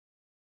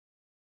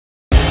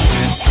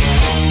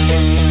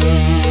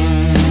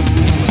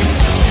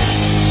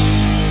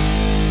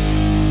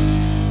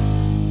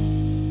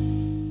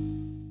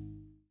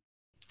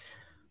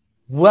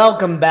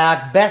Welcome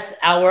back. Best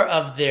hour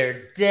of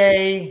their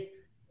day.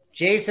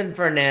 Jason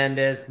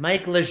Fernandez,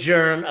 Mike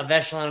LeJeune of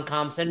Echelon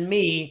Comps, and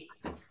me,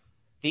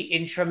 the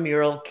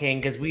Intramural King,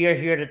 because we are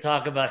here to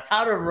talk about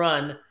how to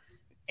run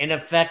an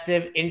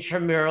effective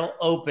Intramural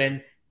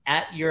Open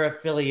at your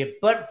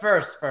affiliate. But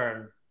first,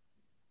 Fern,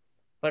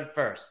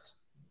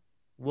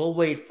 we'll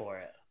wait for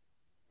it.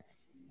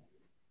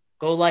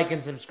 Go like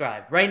and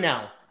subscribe right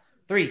now.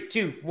 3,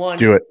 2, 1.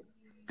 Do it.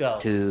 Go.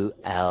 2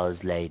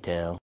 hours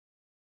later.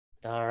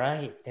 All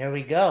right, there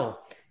we go.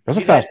 That's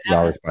a fast 2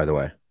 hours, by the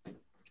way.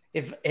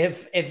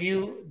 If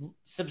you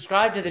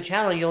subscribe to the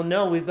channel, you'll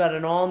know we've got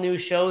an all new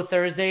show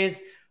Thursdays,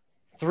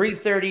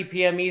 3:30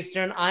 p.m.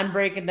 Eastern. I'm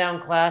breaking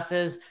down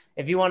classes.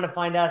 If you want to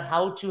find out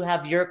how to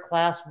have your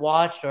class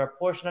watched or a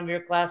portion of your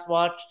class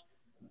watched,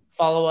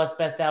 follow us,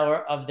 Best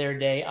Hour of Their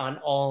Day, on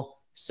all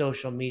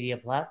social media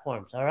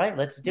platforms. All right,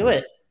 let's do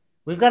it.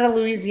 We've got a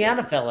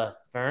Louisiana fella,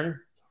 Fern.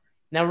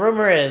 Now,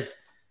 rumor is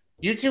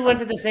you two went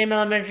to the same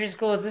elementary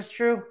school. Is this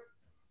true?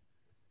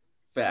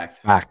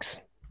 Facts.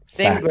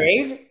 Same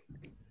grade?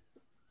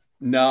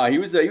 No, he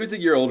was a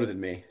year older than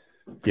me.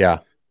 Yeah.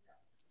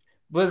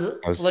 What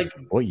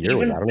year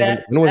was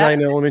that? When was I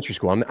in elementary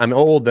school? I'm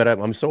old that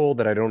I'm so old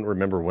that I don't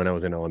remember when I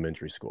was in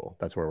elementary school.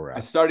 That's where we're at.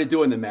 I started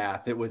doing the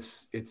math.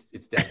 It's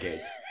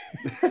decades.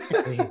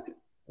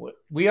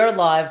 We are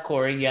live,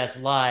 Corey. Yes,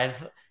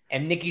 live.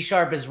 And Nikki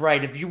Sharp is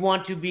right. If you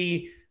want to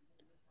be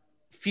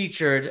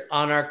featured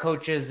on our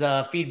coach's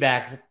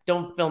feedback,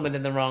 don't film it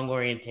in the wrong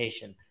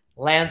orientation.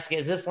 Landscape.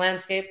 Is this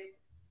landscape?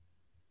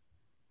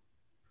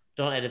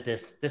 Don't edit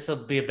this. This will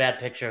be a bad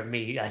picture of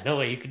me. I know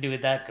what you can do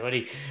with that,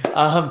 Cody.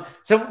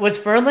 So was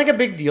Fern like a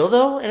big deal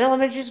though in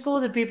elementary school?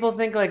 Did people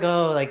think like,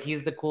 oh, like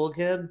he's the cool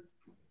kid?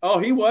 Oh,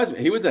 he was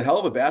a hell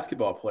of a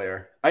basketball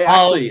player.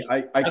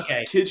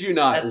 I kid you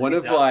not.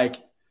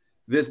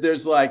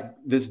 There's like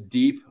this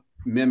deep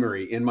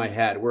memory in my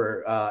head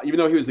where even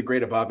though he was the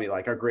grade above me,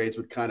 like our grades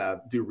would kind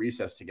of do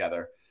recess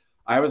together.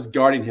 I was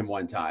guarding him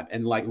one time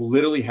and like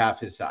literally half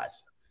his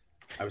size.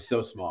 I was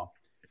so small.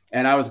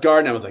 And I was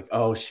guarding. I was like,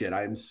 oh, shit,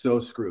 I am so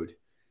screwed.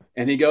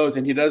 And he goes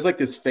and he does like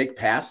this fake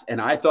pass.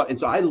 And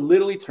so I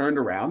literally turned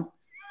around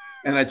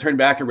and I turned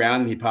back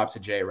around and he pops a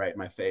J right in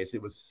my face.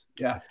 It was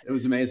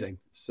amazing.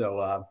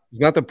 So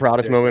it's not the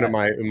proudest moment of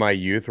my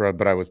youth,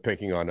 but I was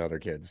picking on other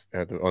kids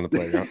on the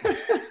playground.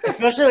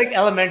 Especially like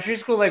elementary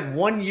school, like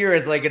 1 year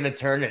is like an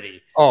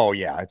eternity. Oh,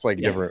 yeah. It's like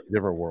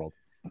different world.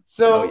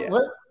 So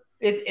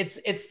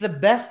it's the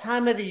best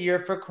time of the year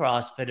for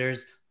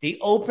CrossFitters. The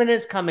Open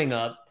is coming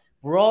up.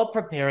 We're all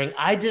preparing.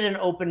 I did an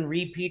Open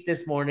repeat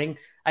this morning.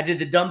 I did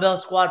the dumbbell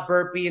squat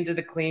burpee into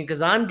the clean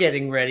because I'm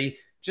getting ready,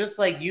 just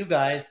like you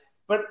guys.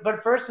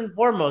 But first and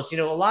foremost,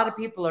 a lot of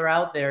people are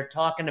out there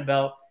talking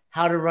about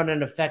how to run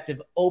an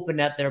effective Open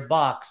at their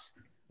box.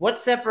 What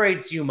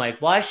separates you, Mike?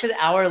 Why should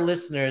our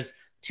listeners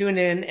tune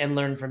in and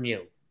learn from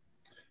you?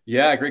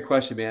 Yeah, great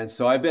question, man.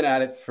 So I've been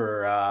at it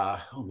for, I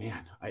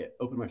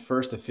opened my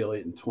first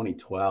affiliate in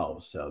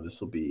 2012. So this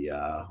will be,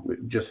 we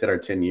just hit our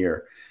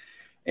 10-year.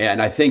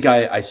 And I think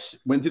I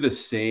went through the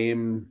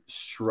same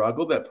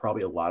struggle that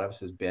probably a lot of us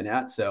has been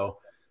at. So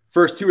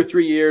first 2 or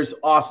 3 years,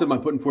 awesome.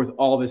 I'm putting forth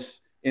all this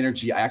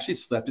energy. I actually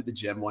slept at the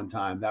gym one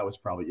time. That was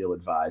probably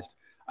ill-advised.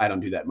 I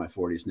don't do that in my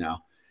 40s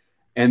now.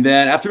 And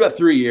then after about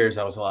 3 years,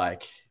 I was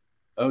like,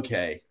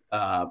 okay,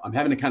 I'm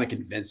having to kind of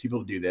convince people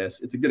to do this.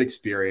 It's a good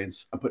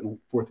experience. I'm putting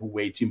forth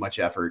way too much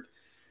effort.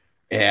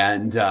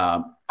 And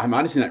I'm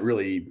honestly not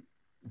really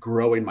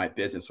growing my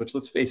business, which,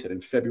 let's face it, in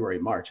February,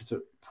 March, it's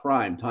a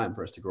prime time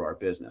for us to grow our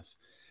business.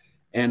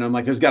 And I'm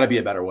like, there's got to be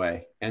a better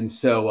way. And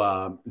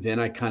so then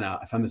I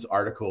found this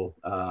article,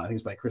 I think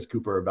it's by Chris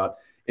Cooper, about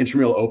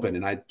Intramural Open.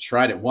 And I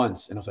tried it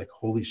once and I was like,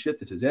 holy shit,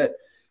 this is it.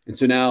 And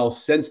so now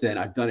since then,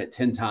 I've done it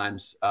 10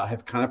 times,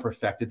 have kind of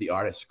perfected the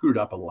art. I screwed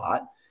up a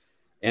lot.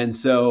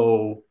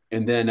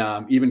 And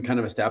then even kind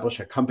of establish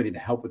a company to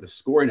help with the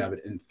scoring of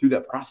it. And through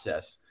that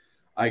process,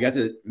 I got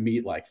to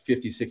meet like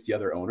 50, 60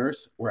 other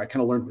owners where I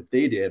kind of learned what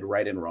they did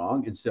right and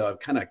wrong. And so I've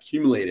kind of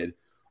accumulated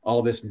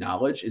all this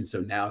knowledge. And so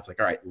now it's like,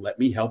 all right, let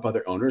me help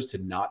other owners to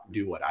not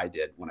do what I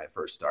did when I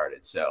first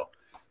started. So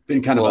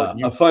been kind of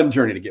a fun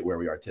journey to get where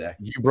we are today.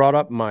 You brought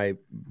up my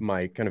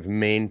kind of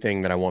main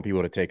thing that I want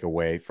people to take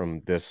away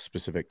from this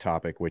specific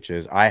topic, which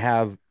is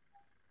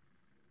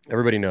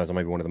everybody knows I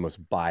might be one of the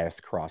most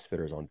biased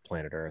CrossFitters on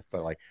planet Earth,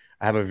 but like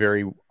I have a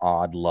very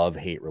odd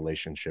love-hate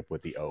relationship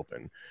with the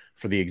Open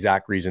for the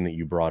exact reason that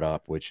you brought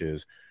up, which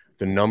is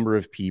the number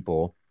of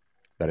people.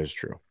 That is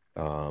true.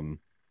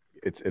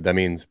 That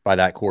means by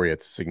that, Corey,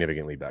 it's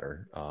significantly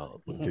better.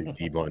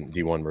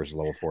 D1 versus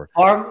level 4.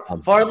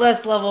 Far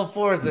less level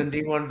 4s than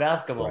D1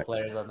 basketball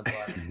players on the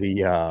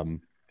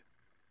planet.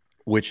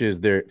 Which is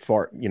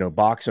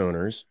box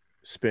owners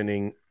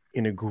spending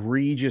an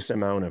egregious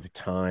amount of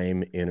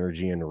time,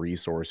 energy, and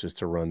resources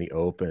to run the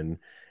Open.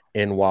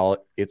 And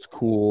while it's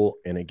cool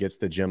and it gets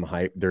the gym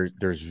hype,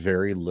 there's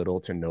very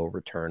little to no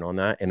return on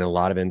that. And in a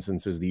lot of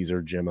instances, these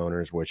are gym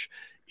owners, which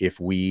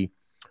if we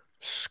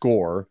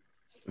score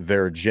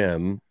their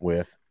gym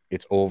with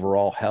its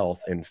overall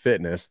health and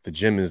fitness, the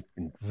gym is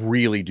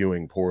really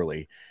doing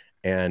poorly.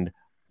 And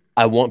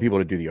I want people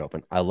to do the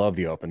Open. I love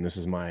the Open. This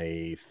is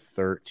my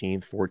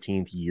 13th,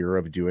 14th year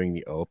of doing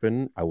the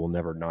Open. I will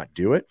never not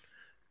do it.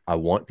 I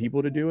want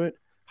people to do it.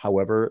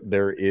 However,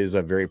 there is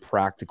a very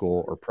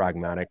practical or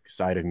pragmatic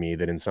side of me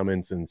that in some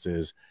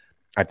instances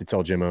I have to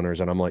tell gym owners,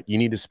 and I'm like, you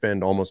need to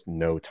spend almost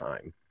no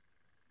time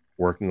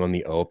working on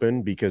the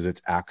Open because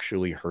it's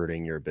actually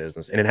hurting your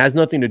business. And it has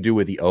nothing to do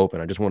with the Open.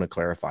 I just want to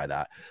clarify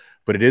that.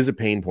 But it is a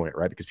pain point,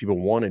 right? Because people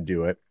want to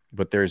do it,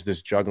 but there's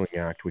this juggling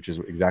act, which is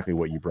exactly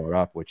what you brought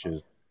up, which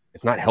is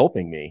it's not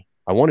helping me.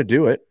 I want to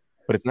do it,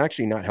 but it's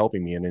actually not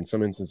helping me. And in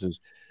some instances,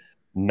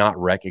 not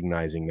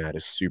recognizing that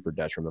is super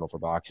detrimental for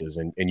boxes.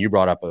 And you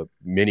brought up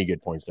many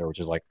good points there, which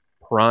is like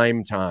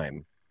prime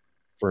time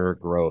for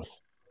growth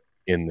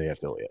in the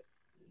affiliate.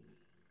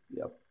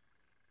 Yep.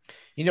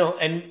 You know,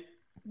 and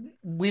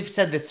we've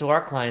said this to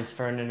our clients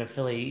for an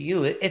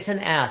affiliate. It's an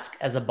ask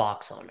as a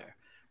box owner,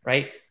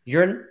 right?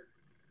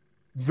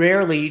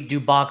 Rarely do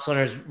box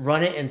owners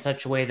run it in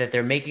such a way that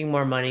they're making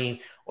more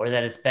money or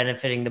that it's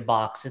benefiting the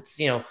box. It's,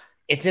 you know,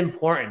 it's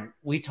important.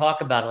 We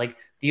talk about it. Like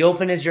the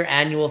Open is your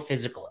annual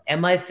physical.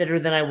 Am I fitter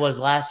than I was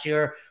last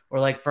year? Or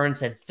like Fern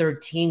said,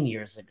 13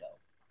 years ago.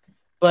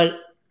 But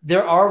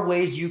there are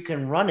ways you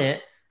can run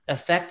it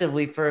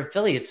effectively for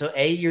affiliates. So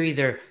you're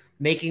either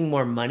making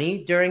more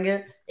money during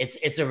it.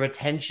 It's a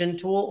retention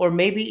tool, or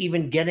maybe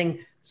even getting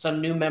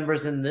some new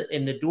members in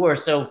the door.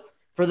 So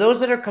for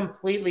those that are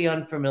completely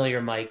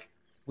unfamiliar, Mike,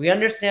 we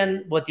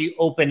understand what the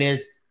Open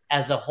is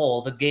as a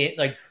whole. The game,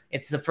 like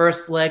it's the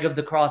first leg of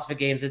the CrossFit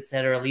Games, et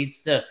cetera,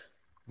 leads to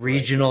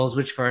regionals,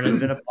 which Fern has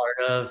been a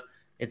part of,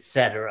 et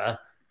cetera.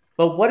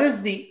 But what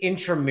is the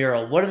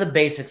intramural? What are the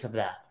basics of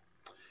that?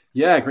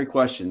 Yeah, great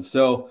question.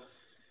 So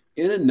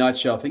in a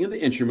nutshell, think of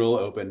the Intramural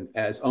Open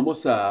as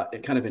almost a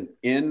kind of an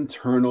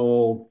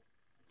internal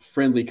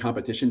friendly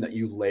competition that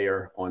you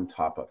layer on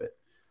top of it.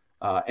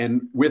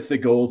 And with the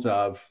goals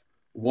of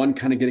one,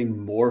 kind of getting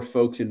more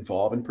folks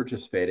involved in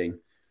participating,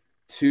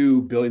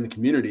 two, building the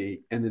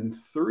community, and then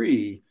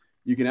three,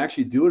 you can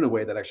actually do it in a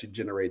way that actually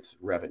generates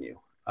revenue.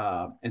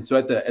 And so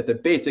at the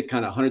basic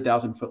kind of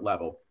 100,000 foot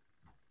level,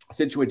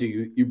 essentially what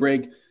do you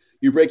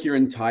break your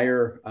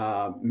entire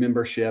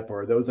membership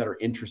or those that are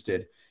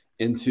interested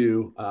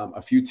into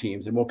a few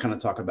teams, and we'll kind of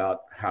talk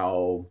about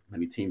how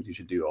many teams you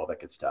should do, all that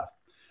good stuff.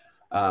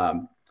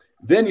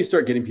 Then you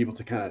start getting people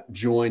to kind of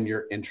join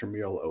your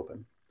Intramural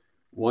Open.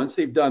 Once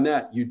they've done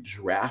that, you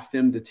draft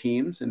them to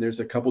teams, and there's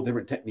a couple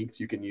different techniques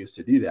you can use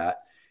to do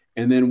that.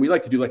 And then we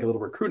like to do like a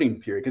little recruiting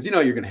period, because you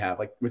know you're going to have,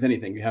 like with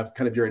anything, you have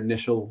kind of your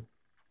initial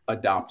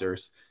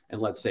adopters, and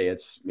let's say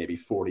it's maybe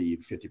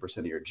 40-50%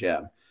 of your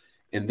gym.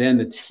 And then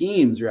the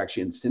teams are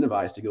actually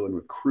incentivized to go and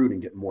recruit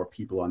and get more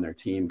people on their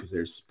team, because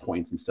there's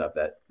points and stuff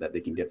that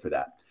they can get for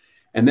that.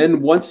 And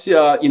then once,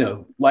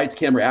 lights,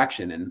 camera,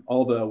 action, and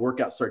all the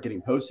workouts start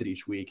getting posted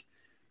each week,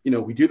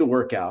 we do the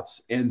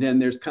workouts, and then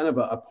there's kind of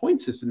a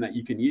point system that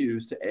you can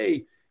use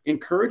to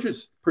encourage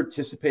us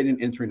participating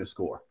in entering a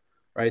score,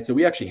 right? So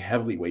we actually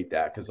heavily weight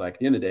that, because like at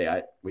the end of the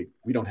day,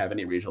 we don't have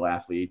any regional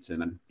athletes,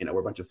 and we're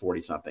a bunch of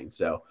 40 something.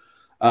 So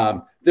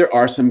there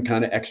are some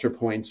kind of extra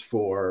points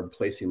for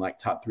placing like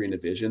top 3 in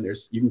division.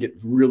 You can get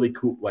really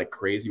cool, like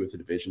crazy with the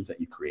divisions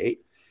that you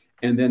create.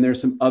 And then there's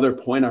some other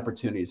point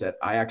opportunities that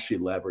I actually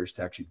leverage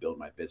to actually build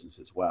my business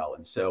as well.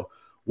 And so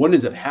what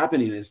ends up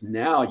happening is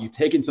now you've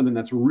taken something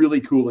that's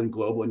really cool and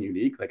global and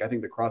unique. Like I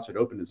think the CrossFit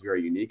Open is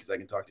very unique, because I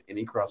can talk to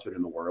any CrossFit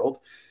in the world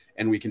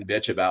and we can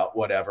bitch about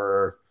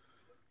whatever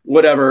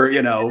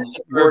workouts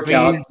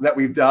that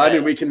we've done,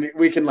 and we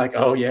can like,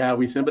 oh yeah,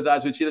 we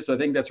sympathize with you. So I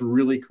think that's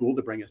really cool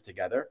to bring us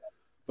together.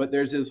 But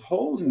there's this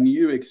whole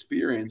new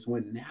experience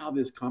when now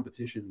this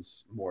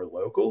competition's more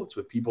local. It's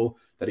with people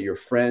that are your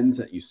friends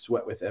that you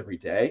sweat with every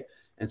day.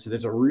 And so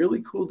there's a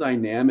really cool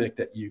dynamic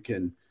that you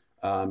can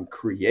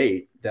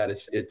create, that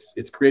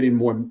it's creating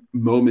more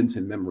moments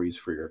and memories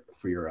for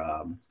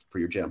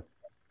your gym.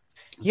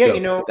 Yeah,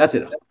 so that's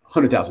it,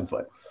 100,000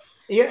 foot.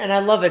 Yeah, and I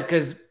love it,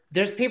 because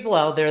there's people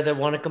out there that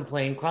want to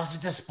complain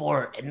CrossFit's a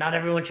sport and not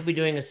everyone should be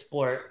doing a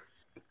sport,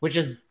 which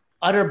is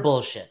utter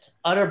bullshit,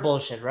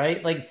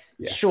 right? Like,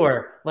 yeah.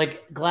 Sure,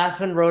 like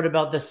Glassman wrote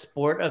about the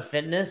sport of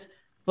fitness,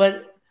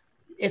 but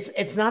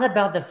it's not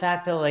about the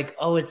fact that like,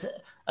 oh, it's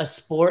a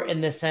sport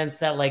in the sense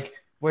that like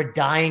we're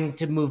dying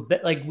to move,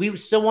 but like we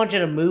still want you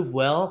to move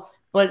well,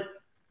 but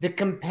the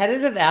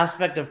competitive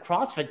aspect of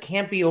CrossFit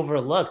can't be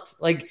overlooked.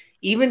 Like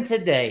even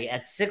today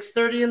at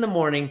 6:30 in the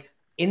morning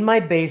in my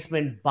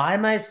basement by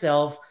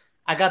myself,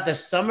 I got the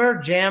Summer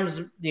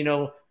Jams,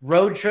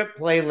 road trip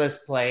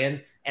playlist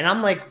playing, and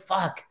I'm like,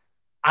 fuck,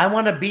 I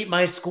want to beat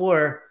my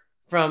score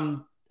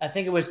from, I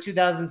think it was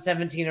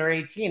 2017 or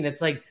 18.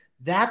 It's like,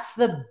 that's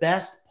the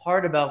best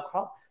part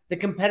about the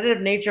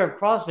competitive nature of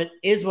CrossFit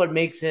is what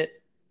makes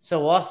it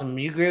so awesome.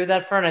 You agree with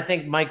that, Fern? I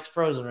think Mike's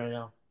frozen right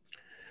now.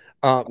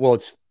 Well,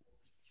 it's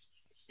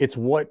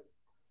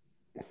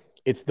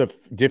the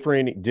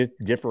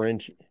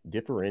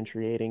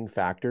differentiating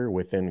factor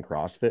within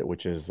CrossFit,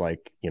 which is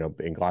like,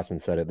 and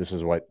Glassman said it, this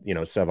is what,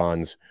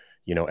 Sevon's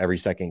you know, every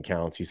second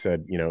counts. He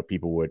said, you know,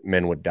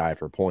 men would die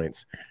for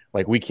points.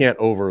 Like, we can't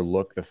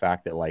overlook the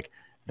fact that like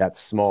that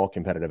small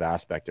competitive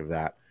aspect of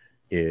that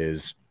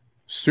is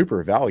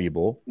super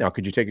valuable. Now,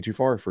 could you take it too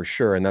far? For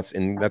sure. And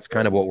that's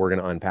kind of what we're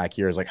going to unpack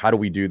here, is like, how do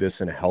we do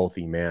this in a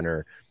healthy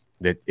manner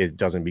that it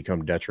doesn't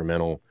become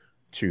detrimental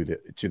to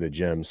the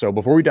gym? So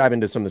before we dive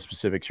into some of the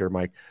specifics here,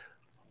 Mike,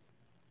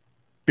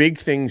 big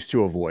things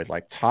to avoid,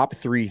 like top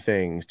 3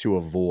 things to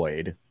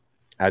avoid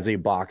as a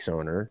box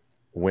owner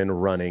when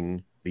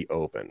running the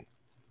Open.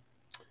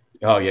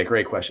 Oh yeah,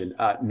 great question.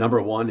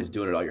 Number 1 is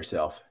doing it all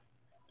yourself.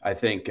 I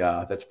think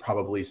that's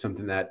probably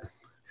something that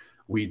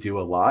we do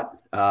a lot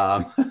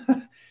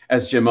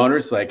as gym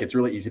owners. Like, it's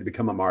really easy to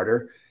become a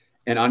martyr,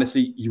 and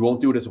honestly, you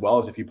won't do it as well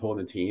as if you pull in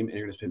the team, and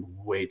you're going to spend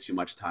way too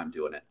much time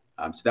doing it.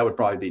 So that would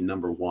probably be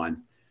number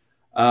 1.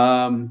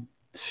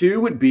 2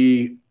 would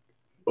be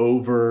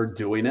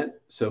overdoing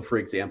it. So for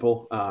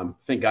example,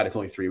 thank God it's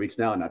only 3 weeks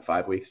now and not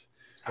 5 weeks.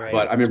 Right.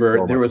 But I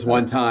remember there was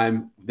one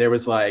time there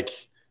was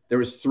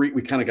 3,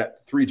 we kind of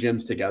got 3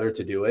 gyms together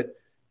to do it.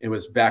 It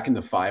was back in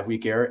the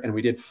 5-week era, and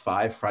we did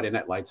 5 Friday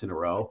night lights in a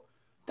row.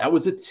 That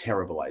was a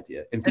terrible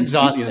idea and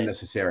completely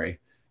unnecessary.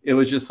 It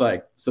was just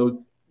like,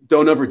 so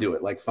don't overdo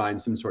it. Like, find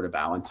some sort of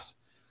balance.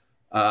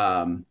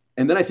 And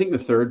then I think the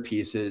third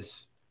piece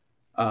is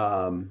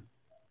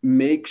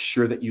make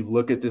sure that you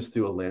look at this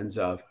through a lens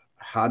of,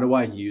 how do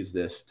I use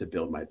this to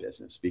build my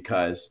business?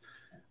 Because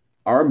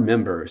our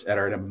members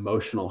are an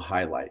emotional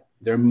highlight.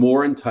 They're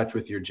more in touch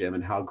with your gym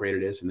and how great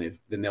it is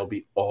than they'll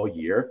be all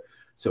year.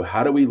 So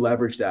how do we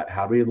leverage that?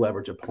 How do we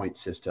leverage a point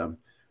system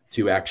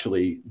to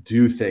actually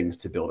do things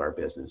to build our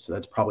business? So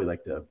that's probably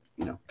like the,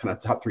 you know, kind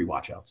of top 3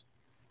 watchouts.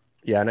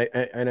 Yeah.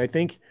 And I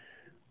think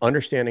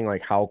understanding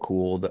like how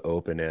cool the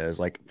Open is,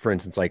 like, for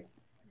instance, like,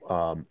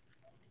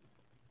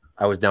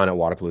 I was down at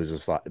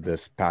Wadapalooza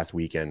this past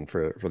weekend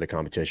for the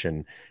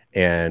competition,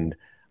 and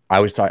I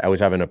was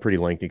having a pretty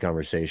lengthy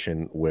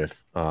conversation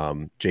with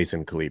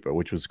Jason Kalipa,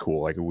 which was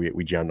cool. Like,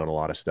 we jammed on a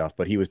lot of stuff,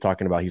 but he was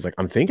talking about, he's like,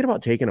 I'm thinking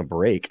about taking a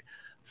break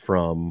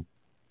from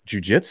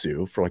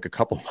jiu-jitsu for like a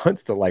couple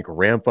months to like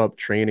ramp up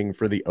training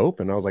for the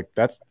Open. I was like,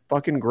 that's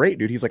fucking great,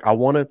 dude. He's like, I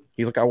want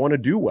to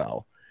do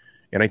well.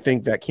 And I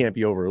think that can't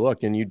be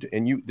overlooked.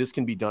 And this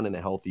can be done in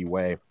a healthy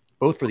way,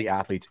 both for the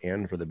athletes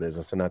and for the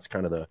business. And that's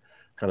kind of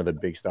the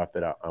big stuff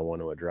that I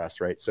want to address.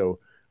 Right. So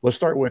let's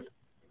start with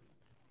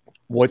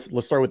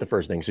the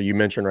first thing. So you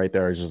mentioned right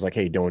there is just like,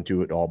 hey, don't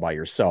do it all by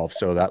yourself.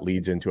 So that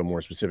leads into a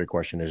more specific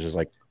question, is just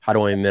like, how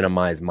do I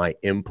minimize my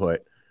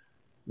input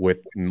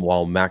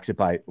while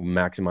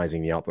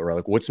maximizing the output, right?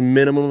 Like, what's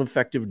minimum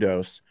effective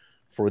dose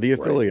for the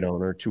affiliate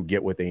owner to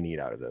get what they need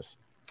out of this?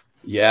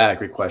 Yeah,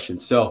 great question.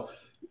 So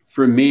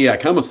for me, I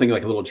kind of almost think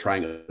like a little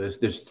triangle.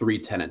 There's 3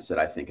 tenets that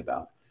I think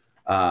about.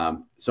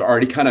 So I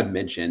already kind of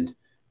mentioned,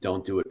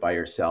 don't do it by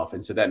yourself.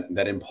 And so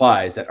that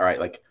implies that, all right,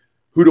 like,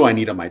 who do I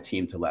need on my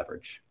team to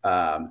leverage?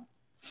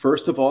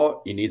 First of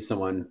all, you need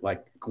someone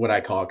like what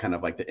I call kind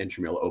of like the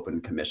Intramural Open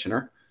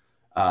commissioner.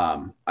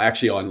 I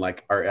actually, on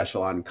like our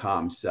Echelon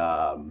Comps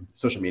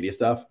social media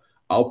stuff,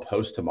 I'll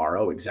post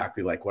tomorrow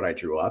exactly like what I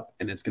drew up,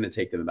 and it's going to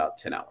take them about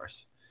 10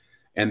 hours.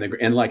 And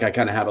like, I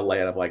kind of have a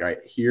layout of like, all right,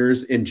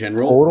 here's in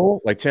general.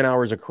 Total? Like 10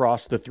 hours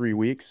across the 3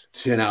 weeks?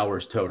 10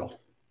 hours total.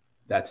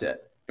 That's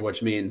it.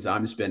 Which means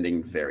I'm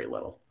spending very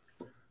little.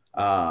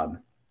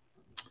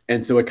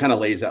 And so it kind of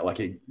lays out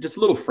like just a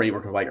little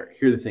framework of like,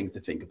 here are the things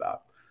to think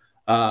about.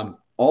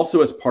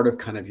 Also, as part of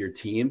kind of your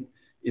team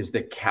is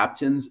the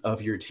captains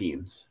of your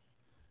teams.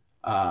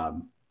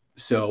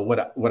 So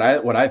what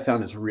I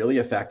found is really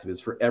effective is,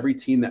 for every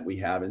team that we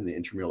have in the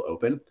Intramural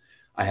Open,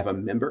 I have a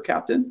member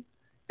captain,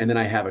 and then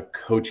I have a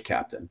coach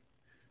captain,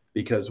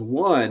 because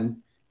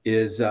one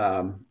is,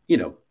 you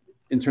know,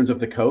 in terms of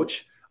the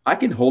coach, I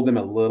can hold them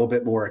a little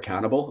bit more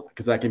accountable,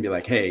 because I can be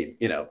like, hey,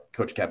 you know,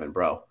 Coach Kevin,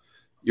 bro,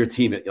 your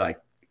team, like,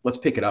 let's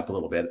pick it up a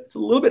little bit. It's a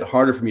little bit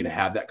harder for me to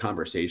have that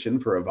conversation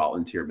for a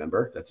volunteer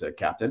member that's a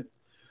captain.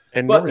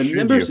 And but the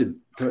members,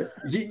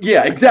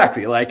 yeah,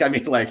 exactly. Like, I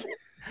mean, like,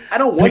 I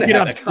don't want to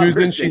have that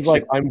conversation. She's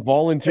like, I'm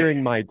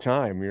volunteering my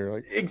time. You're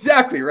like,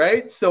 exactly,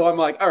 right? So I'm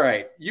like, all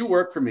right, you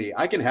work for me.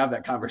 I can have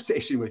that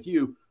conversation with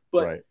you.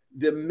 But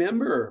the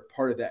member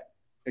part of that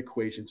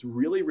equation is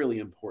really, really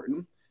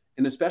important,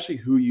 and especially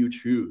who you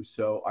choose.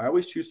 So I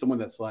always choose someone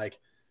that's like,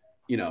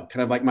 you know,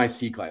 kind of like my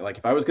C client. Like,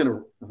 if I was going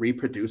to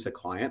reproduce a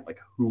client, like,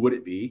 who would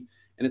it be?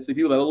 And it's the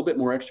people that are a little bit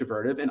more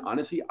extroverted. And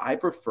honestly, I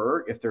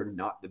prefer if they're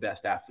not the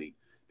best athlete,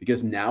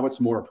 because now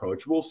it's more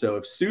approachable. So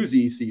if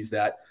Susie sees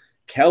that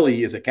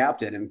Kelly is a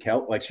captain and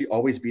like, she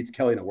always beats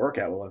Kelly in a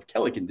workout, well, if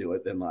Kelly can do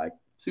it, then like,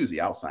 Susie,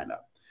 I'll sign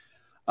up.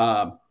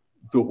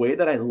 The way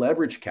that I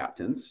leverage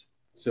captains,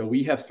 so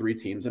we have 3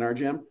 teams in our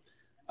gym.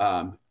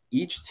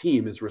 Each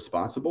team is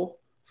responsible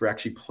for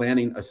actually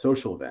planning a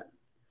social event.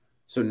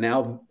 So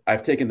now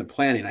I've taken the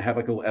planning. I have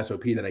like a little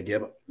SOP that I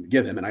give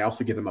them, and I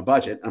also give them a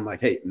budget. I'm like,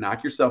 hey,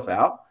 knock yourself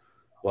out.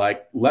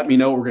 Like, let me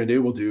know what we're going to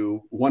do. We'll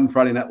do 1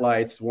 Friday Night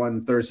Lights,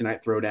 1 Thursday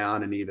Night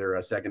Throwdown, and either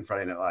a second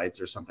Friday Night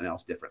Lights or something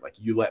else different. Like,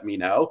 you let me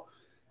know.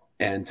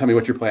 and tell me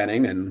what you're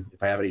planning. And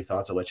if I have any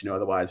thoughts, I'll let you know.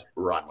 Otherwise,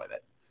 run with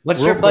it.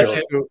 What's your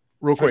budget?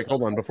 Real quick,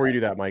 hold on. Before you do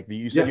that, Mike,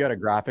 you said you had a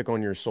graphic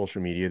on your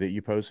social media that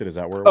you posted. Is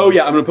that where it was? Oh,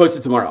 yeah. I'm going to post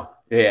it tomorrow.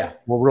 Yeah.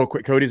 Well, real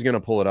quick, Cody's going to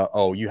pull it up.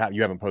 Oh, you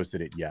haven't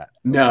posted it yet.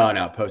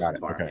 No, post it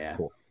tomorrow. Okay, yeah.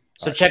 Cool.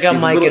 So check out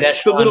Mike at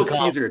Echelon. The little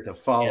Comps. teaser to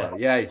follow.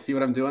 Yeah. You see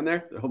what I'm doing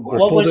there?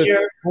 What was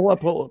your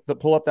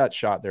pull up that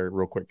shot there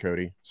real quick,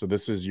 Cody? So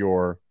this is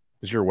your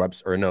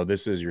website, or no,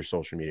 this is your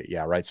social media.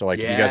 Yeah, right. So like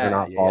if you guys are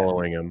not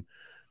following him,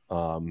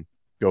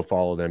 go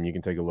follow them. You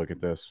can take a look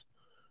at this.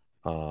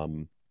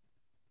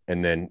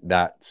 And then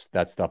that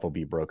stuff will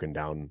be broken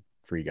down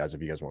for you guys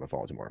if you guys want to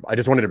follow tomorrow. I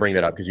just wanted to bring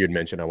that up because you had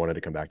mentioned I wanted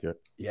to come back to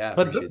it. Yeah.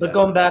 But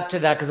going back to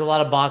that, because a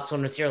lot of box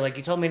owners here, like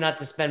you told me not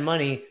to spend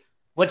money.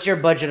 What's your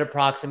budget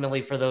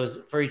approximately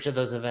for each of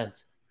those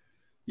events?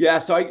 Yeah,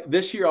 so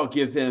this year I'll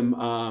give them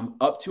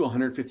up to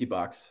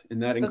 $150,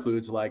 and that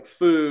includes like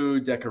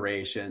food,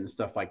 decorations,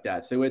 stuff like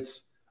that. So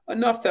it's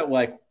enough that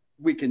like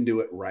we can do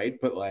it right,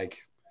 but like,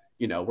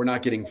 you know, we're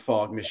not getting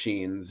fog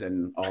machines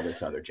and all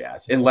this other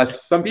jazz,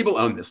 unless some people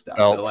own this stuff.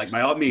 Belts. So like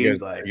by all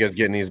means, like you guys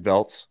getting these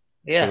belts?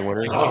 Yeah.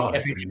 Oh,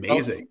 it's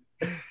amazing.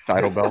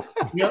 Title belt.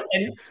 You know,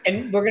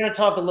 and we're going to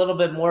talk a little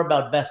bit more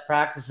about best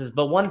practices,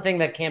 but one thing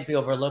that can't be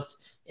overlooked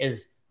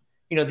is,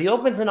 you know, the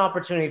Open's an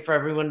opportunity for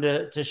everyone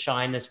to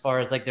shine as far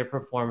as like their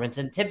performance.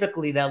 And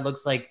typically that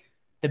looks like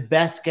the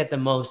best get the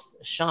most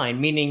shine,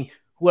 meaning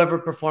whoever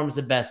performs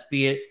the best,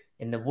 be it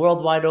in the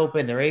Worldwide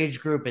Open, their age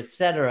group,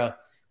 etc.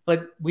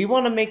 But we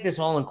want to make this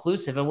all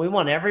inclusive and we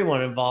want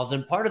everyone involved.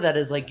 And part of that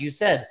is, like you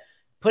said,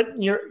 put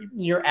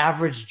your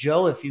average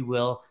Joe, if you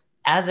will,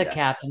 as a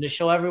captain to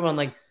show everyone,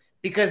 like,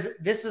 because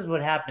this is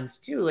what happens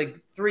too. Like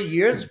 3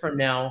 years from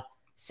now,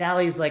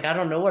 Sally's like, I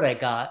don't know what I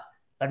got,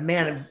 but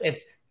man,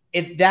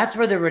 if that's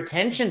where the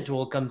retention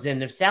tool comes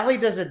in, if Sally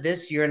does it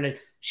this year and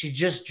she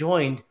just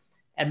joined,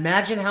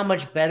 imagine how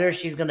much better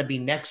she's going to be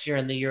next year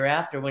and the year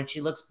after when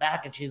she looks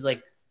back and she's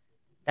like,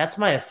 that's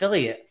my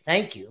affiliate.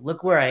 Thank you.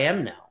 Look where I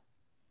am now.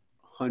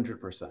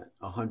 100%.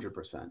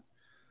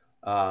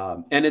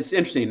 And it's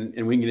interesting,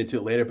 and we can get into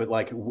it later, but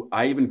like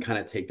I even kind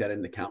of take that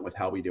into account with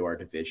how we do our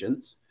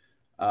divisions.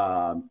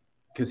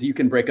 Because you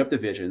can break up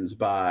divisions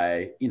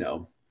by, you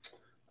know,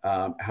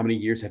 how many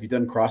years have you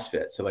done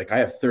CrossFit? So like I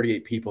have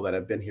 38 people that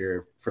have been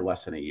here for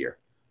less than a year.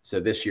 So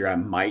this year I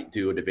might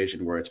do a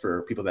division where it's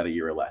for people that are a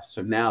year or less.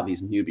 So now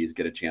these newbies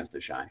get a chance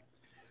to shine.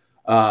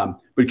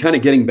 But kind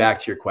of getting back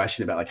to your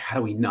question about like, how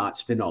do we not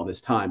spend all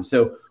this time?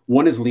 So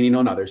one is leaning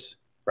on others,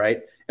 right?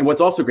 And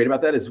what's also great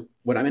about that is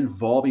when I'm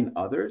involving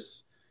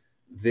others,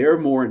 they're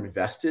more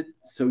invested.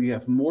 So you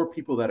have more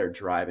people that are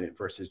driving it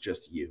versus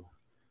just you.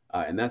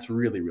 And that's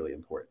really, really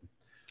important.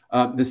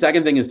 The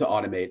second thing is to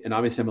automate. And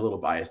obviously I'm a little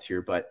biased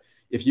here, but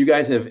if you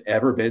guys have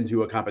ever been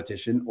to a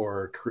competition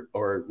or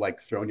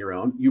like thrown your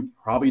own, you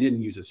probably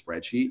didn't use a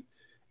spreadsheet.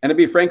 And to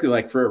be frankly,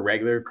 like for a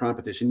regular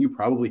competition, you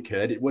probably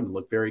could. It wouldn't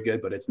look very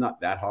good, but it's not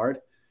that hard.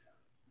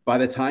 By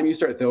the time you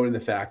start throwing in the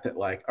fact that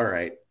like, all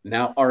right,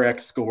 now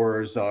RX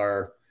scores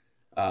are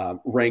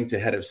ranked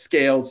ahead of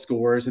scaled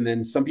scores. And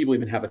then some people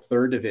even have a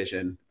third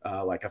division,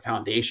 like a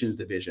foundations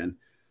division.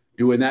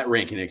 Doing that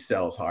ranking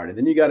Excel is hard. And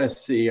then you got to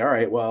see, all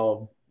right,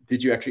 well,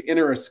 did you actually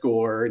enter a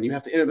score? And you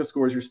have to enter the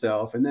scores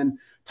yourself and then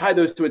tie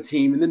those to a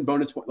team and then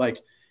bonus point.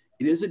 Like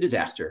it is a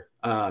disaster.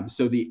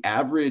 So the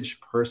average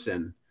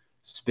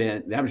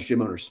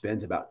gym owner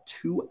spends about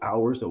 2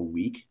 hours a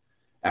week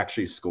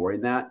actually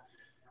scoring that.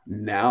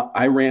 Now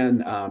I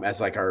ran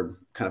as like our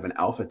kind of an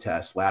alpha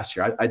test last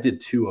year. I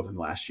did 2 of them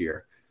last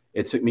year.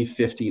 It took me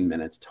 15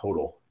 minutes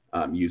total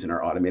using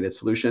our automated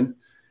solution,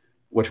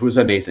 which was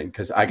amazing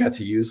because I got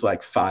to use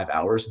like 5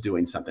 hours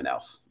doing something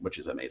else, which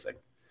is amazing.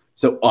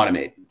 So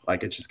automate,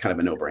 like it's just kind of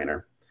a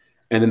no-brainer.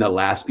 And then the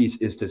last piece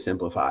is to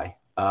simplify.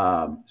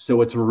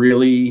 So it's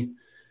really,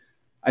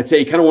 I'd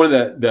say kind of one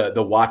of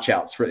the watch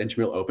outs for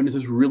Intramural Open is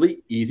it's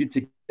really easy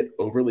to get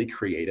overly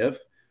creative.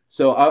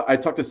 So I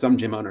talked to some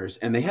gym owners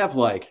and they have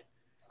like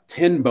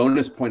 10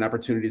 bonus point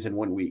opportunities in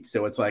 1 week.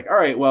 So it's like, all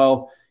right,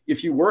 well,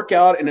 if you work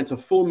out and it's a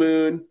full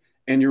moon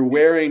and you're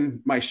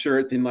wearing my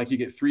shirt, then like you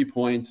get 3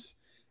 points.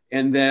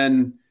 And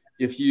then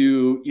if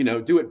you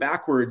do it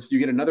backwards, you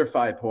get another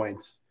 5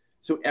 points.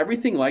 So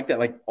everything like that,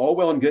 like all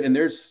well and good. And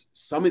there's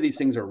some of these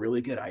things are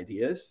really good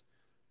ideas,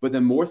 but the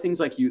more things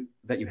like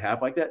that you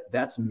have like that,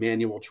 that's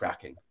manual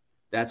tracking.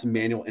 That's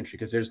manual entry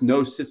because there's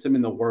no system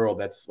in the world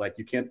that's like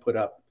you can't put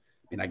up.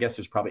 I mean, I guess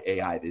there's probably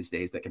AI these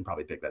days that can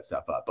probably pick that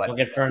stuff up. But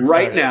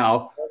right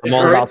now, I'm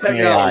all about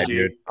AI,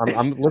 dude.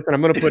 I'm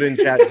going to put in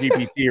Chat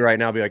GPT right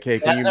now. Be like, hey,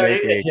 can you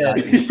make a yeah,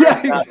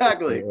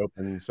 exactly.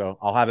 Open? So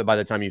I'll have it by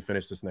the time you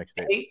finish this next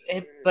day.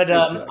 But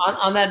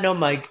on that note,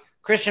 Mike,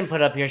 Christian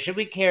put up here, should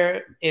we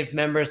care if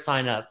members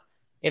sign up?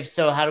 If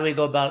so, how do we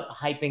go about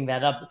hyping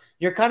that up?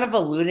 You're kind of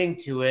alluding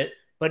to it,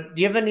 but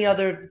do you have any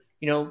other,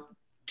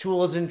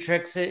 tools and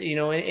tricks,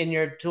 in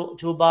your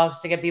toolbox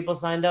to get people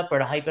signed up or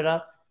to hype it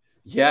up?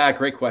 Yeah,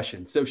 great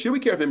question. So should we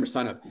care if members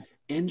sign up?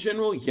 In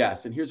general,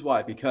 yes. And here's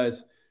why,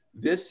 because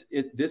this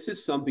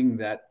is something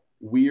that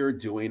we are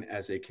doing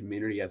as a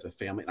community, as a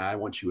family, and I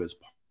want you as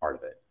part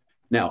of it.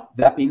 Now,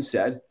 that being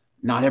said,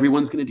 Not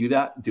everyone's going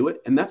to do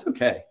it. And that's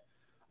okay.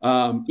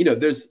 You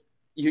know,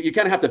 you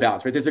kind of have to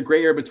balance, right? There's a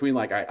gray area between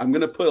like, all right, I'm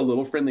going to put a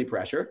little friendly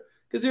pressure,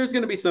 because there's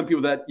going to be some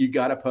people that you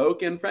got to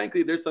poke. And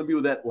frankly, there's some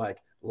people that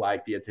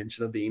like the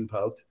attention of being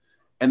poked,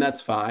 and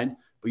that's fine,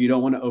 but you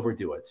don't want to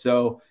overdo it.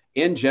 So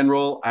in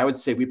general, I would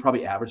say we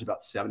probably average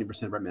about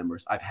 70% of our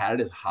members. I've had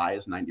it as high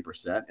as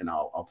 90%, and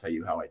I'll tell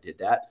you how I did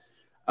that.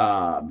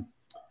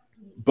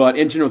 But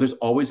in general, there's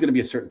always going to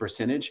be a certain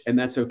percentage, and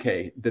that's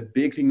okay. The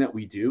big thing that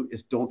we do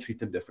is don't treat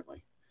them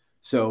differently.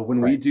 So when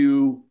we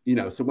do, you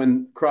know, so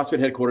when CrossFit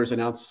headquarters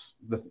announce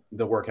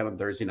the workout on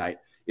Thursday night,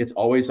 it's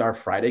always our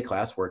Friday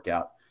class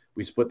workout.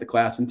 We split the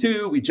class in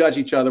two, we judge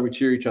each other, we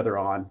cheer each other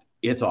on.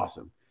 It's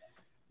awesome.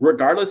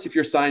 Regardless if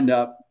you're signed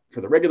up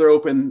for the regular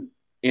open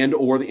and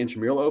or the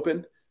Intramural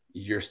Open,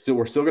 we're still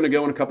going to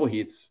go in a couple of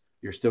heats.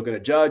 You're still going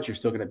to judge. You're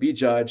still going to be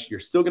judged. You're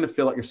still going to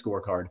fill out your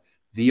scorecard.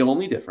 The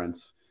only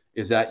difference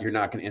is that you're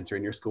not going to enter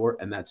in your score,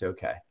 and that's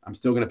okay. I'm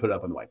still going to put it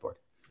up on the whiteboard.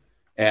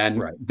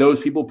 And those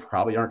people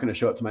probably aren't going to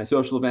show up to my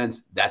social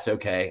events. That's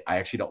okay. I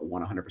actually don't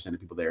want 100% of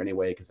people there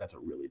anyway, because that's a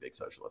really big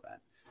social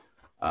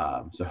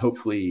event. So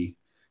hopefully,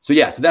 so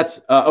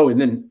that's,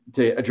 and then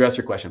to address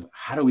your question,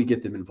 how do we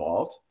get them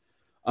involved?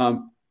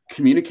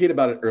 Communicate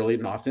about it early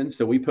and often.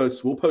 So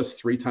we'll post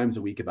 3 times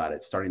a week about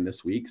it starting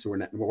this week. So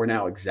we're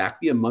now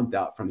exactly a month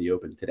out from the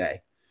open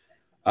today.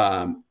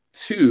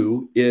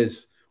 2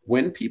 is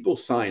when people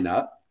sign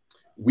up,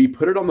 we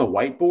put it on the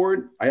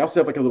whiteboard. I also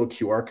have like a little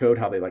QR code,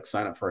 how they like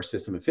sign up for our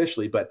system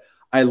officially, but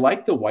I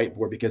like the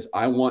whiteboard because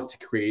I want to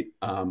create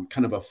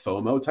kind of a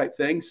FOMO type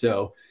thing.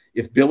 So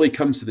if Billy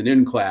comes to the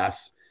noon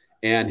class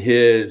and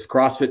his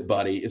CrossFit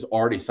buddy is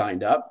already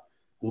signed up,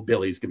 well,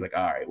 Billy's gonna be like,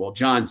 all right, well,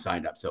 John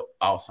signed up, so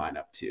I'll sign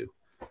up too.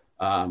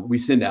 We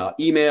send out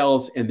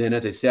emails. And then,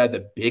 as I said,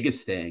 the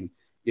biggest thing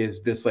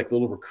is this like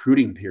little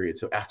recruiting period.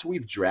 So after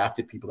we've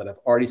drafted people that have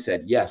already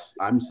said, yes,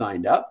 I'm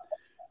signed up,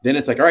 then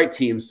it's like, all right,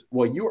 teams,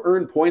 well, you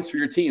earn points for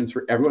your teams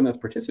for everyone that's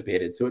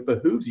participated. So it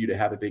behooves you to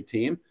have a big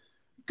team,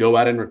 go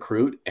out and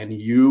recruit, and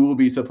you will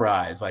be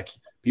surprised. Like,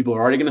 people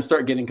are already going to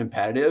start getting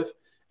competitive,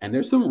 and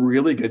there's some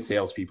really good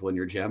salespeople in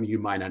your gym. You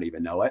might not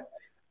even know it.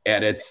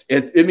 And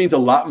it means a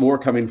lot more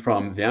coming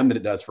from them than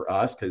it does for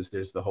us, because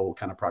there's the whole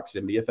kind of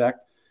proximity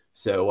effect.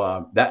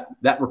 So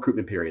that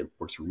recruitment period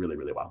works really,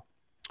 really well.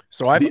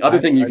 So the other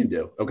thing you can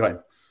do. Okay.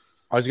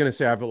 I was going to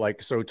say,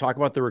 so talk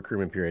about the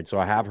recruitment period. So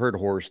I have heard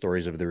horror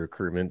stories of the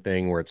recruitment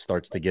thing where it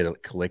starts to get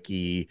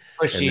clicky,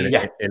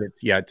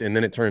 and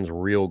then it turns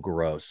real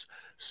gross.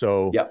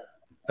 So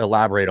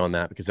elaborate on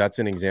that, because that's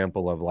an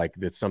example of like,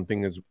 that's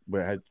something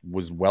that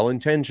was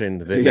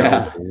well-intentioned that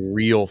now is a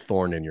real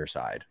thorn in your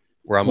side,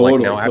 where I'm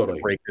like, now I have to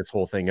break this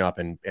whole thing up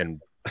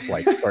and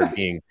like start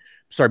being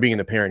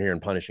the parent here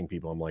and punishing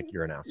people. I'm like,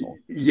 you're an asshole.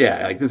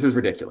 Yeah. Like, this is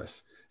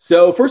ridiculous.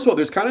 So first of all,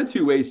 there's kind of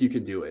 2 ways you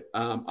can do it.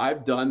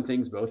 I've done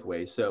things both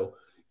ways. So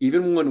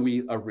even when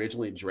we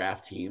originally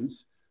draft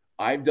teams,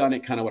 I've done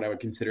it kind of what I would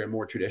consider a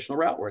more traditional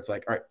route, where it's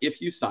like, all right, if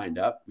you signed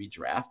up, we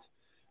draft.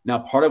 Now,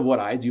 part of what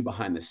I do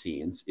behind the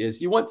scenes is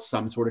you want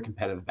some sort of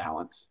competitive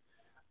balance.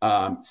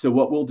 So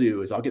what we'll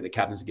do is I'll get the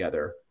captains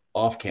together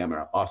off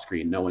camera, off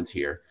screen, no one's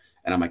here.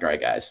 And I'm like, all right,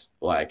 guys,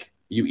 like,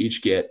 you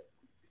each get,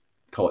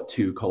 call it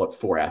 2, call it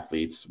 4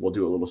 athletes. We'll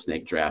do a little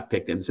snake draft,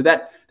 pick them. So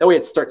that way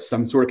it starts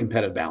some sort of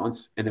competitive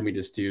balance. And then we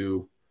just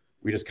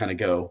kind of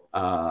go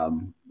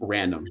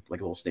random, like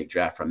a little snake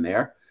draft from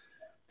there.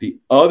 The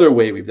other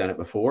way we've done it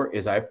before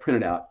is I've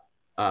printed out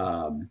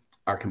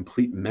our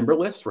complete member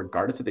list,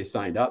 regardless if they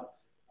signed up,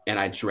 and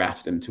I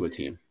drafted them to a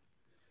team.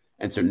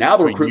 And so now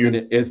the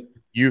recruitment is...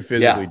 You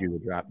physically do the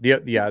draft.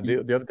 The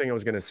other thing I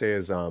was going to say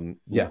is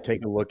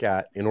take a look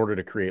at, in order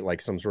to create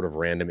like some sort of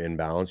random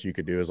imbalance, you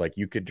could do is like,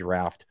 you could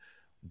draft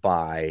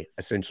by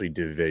essentially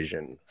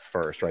division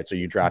first, right? So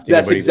you draft...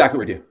 That's exactly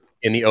what we do.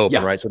 In the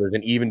open, right? So there's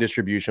an even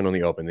distribution on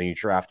the open. Then you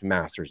draft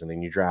masters, and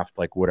then you draft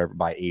like whatever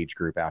by age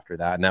group after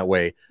that. And that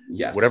way,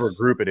 whatever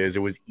group it is,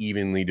 it was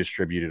evenly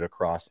distributed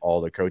across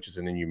all the coaches.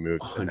 And then you move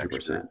to the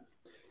next group.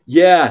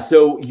 Yeah.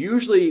 So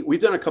usually we've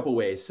done a couple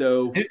ways.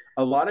 So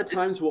a lot of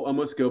times we'll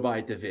almost go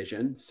by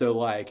division. So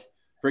like,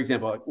 for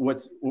example,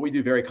 what we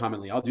do very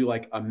commonly, I'll do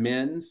like a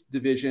men's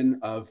division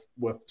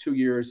with 2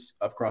 years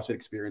of CrossFit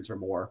experience or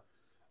more,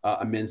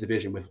 a men's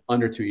division with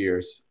under 2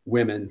 years,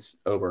 women's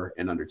over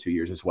and under 2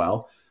 years as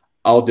well.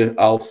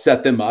 I'll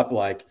set them up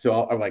like,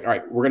 so I'm like, all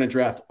right, we're going to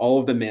draft all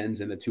of the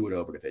men's in the 2 and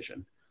over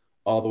division,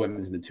 all the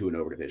women's in the 2 and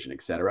over division,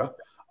 etc.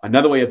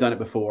 Another way I've done it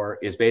before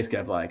is basically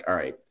I've like, all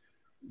right,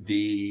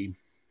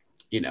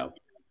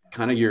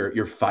 kind of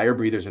your fire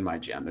breathers in my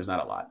gym. There's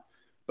not a lot,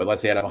 but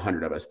let's say out of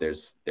 100 of us,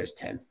 there's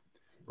 10,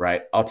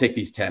 right? I'll take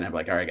these 10. I'm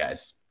like, all right,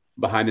 guys,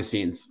 behind the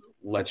scenes,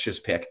 let's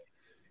just pick.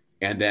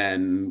 And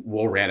then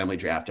we'll randomly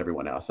draft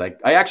everyone else. Like,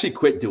 I actually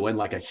quit doing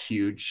like a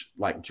huge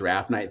like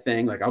draft night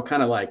thing. Like, I'll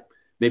kind of like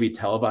maybe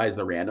televise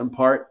the random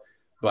part,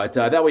 but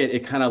that way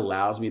it kind of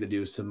allows me to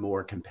do some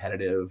more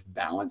competitive,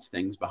 balanced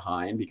things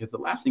behind, because the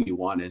last thing you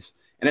want is,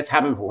 and it's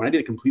happened before when I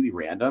did it completely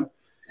random,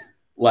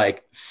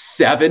 like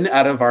 7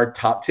 out of our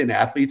top 10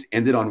 athletes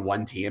ended on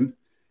one team.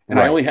 And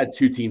I only had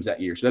 2 teams that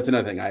year. So that's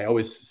another thing. I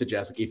always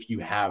suggest, like, if you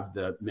have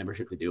the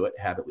membership to do it,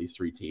 have at least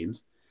 3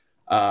 teams.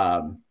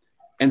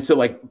 And so,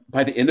 like,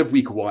 by the end of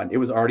week 1, it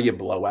was already a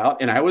blowout.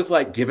 And I was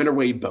like giving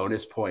away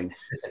bonus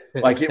points.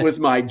 Like it was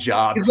my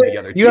job to the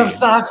other team. You have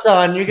socks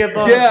on, you get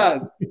bonus. Yeah.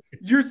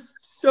 You're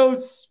so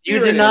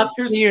spirited. You did not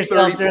see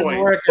yourself during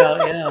the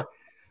workout. Yeah.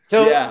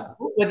 So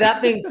with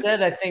that being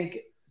said, I think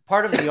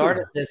part of the art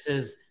of this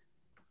is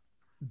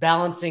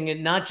balancing it,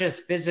 not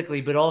just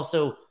physically, but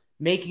also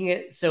making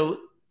it so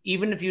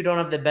even if you don't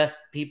have the best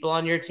people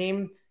on your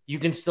team, you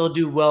can still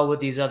do well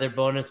with these other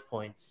bonus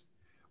points.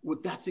 Well,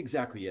 that's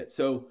exactly it.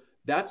 So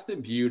that's the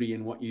beauty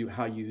in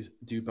how you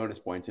do bonus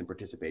points and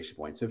participation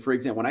points. So for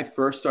example, when I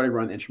first started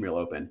running the Intramural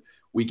Open,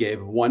 we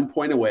gave 1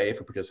 point away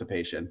for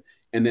participation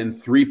and then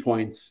 3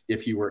 points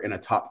if you were in a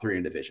top 3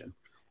 in division.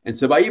 And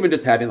so by even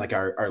just having like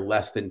our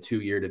less than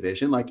 2-year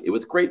division, like it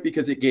was great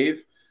because it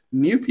gave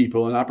new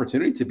people an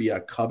opportunity to be a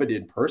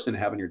coveted person to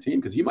have on your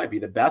team, because you might be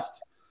the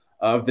best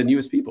of the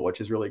newest people,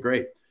 which is really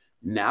great.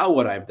 Now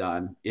what I've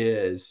done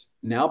is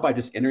now by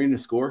just entering a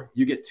score,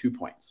 you get 2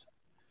 points.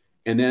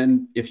 And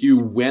then if you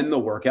win the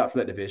workout for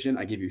that division,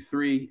 I give you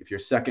 3. If you're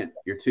second,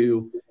 you're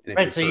 2. And if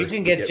right. So you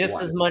can get just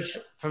 1. as much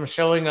from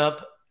showing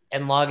up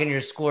and logging your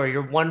score.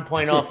 You're 1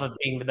 point off of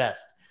being the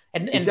best.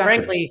 And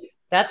frankly,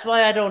 that's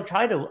why I don't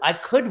try to. I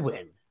could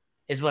win,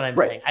 is what I'm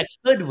saying. I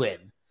could win,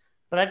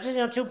 but I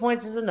just 2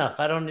 points is enough.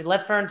 I don't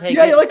let Fern take it.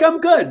 Yeah, like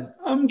I'm good.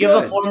 You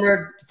have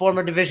a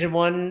former Division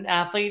I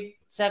athlete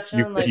section.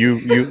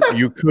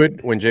 You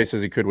could, when Jay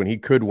says he could win, he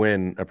could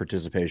win a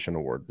participation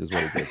award. Is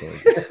what he's doing.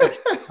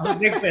 I'm a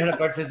big fan of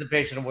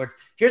participation awards.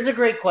 Here's a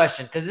great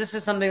question, because this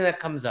is something that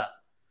comes up.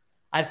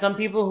 I have some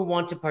people who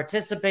want to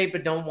participate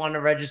but don't want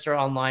to register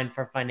online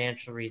for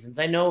financial reasons.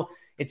 I know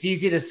it's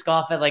easy to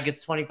scoff at like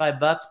it's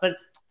 $25, but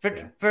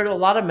for a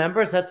lot of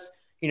members, that's,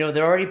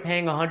 they're already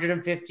paying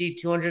 $150,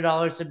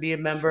 $200 to be a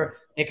member. Sure.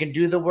 They can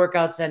do the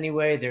workouts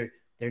anyway.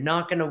 They're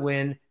not going to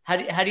win. How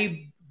do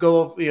you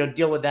go,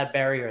 deal with that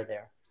barrier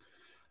there?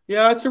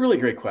 Yeah, it's a really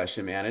great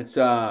question, man. It's,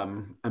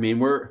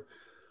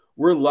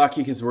 we're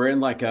lucky because we're in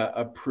like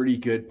a pretty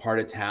good part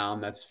of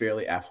town that's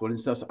fairly affluent and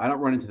stuff. So I don't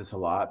run into this a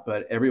lot,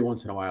 but every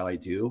once in a while I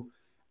do.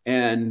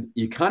 And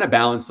you kind of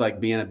balance like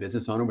being a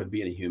business owner with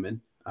being a human.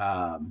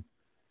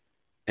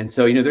 And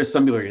so, there's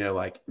some people,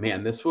 like,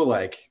 man, this will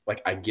like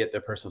I get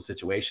their personal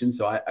situation.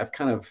 So I've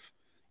kind of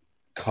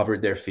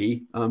covered their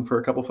fee for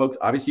a couple of folks.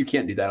 Obviously you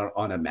can't do that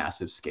on a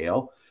massive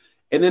scale.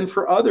 And then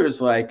for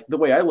others, like the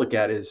way I look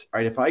at it is, all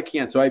right, if I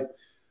can't, so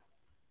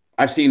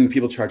I've seen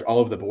people charge all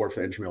over the board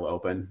for the Intramural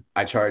Open.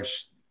 I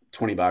charge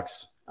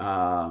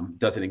 $20,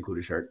 doesn't include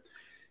a shirt.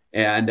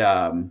 And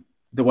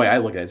the way I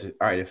look at it is,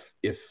 all right,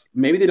 if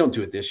maybe they don't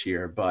do it this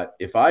year, but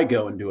if I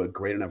go and do a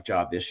great enough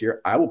job this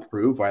year, I will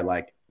prove why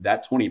like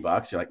that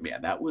 $20, you're like,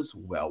 man, that was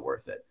well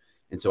worth it.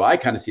 And so I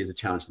kind of see as a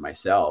challenge to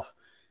myself,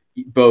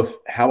 both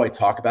how I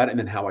talk about it and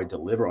then how I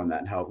deliver on that,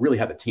 and how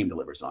the team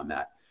delivers on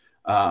that.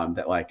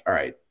 That like, all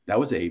right, that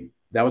was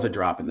a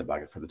drop in the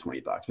bucket for the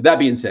 $20. But that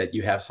being said,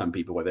 you have some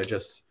people where they're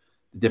just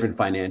different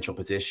financial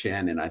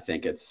position. And I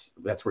think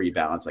that's where you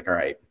balance, like, all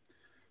right,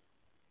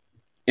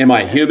 am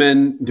I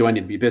human? Do I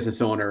need to be a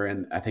business owner?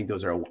 And I think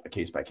those are a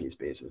case-by-case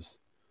basis.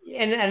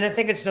 And I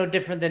think it's no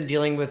different than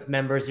dealing with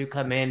members who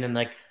come in and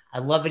like, I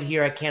love it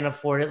here, I can't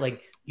afford it.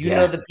 Like,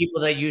 know the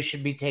people that you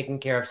should be taking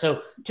care of.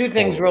 So 2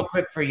 things real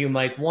quick for you,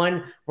 Mike.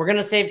 One, we're going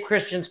to save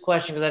Christian's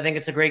question because I think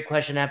it's a great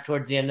question after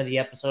towards the end of the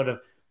episode of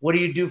what do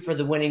you do for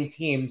the winning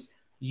teams?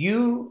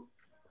 You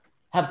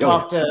have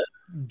talked to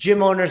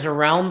gym owners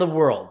around the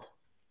world.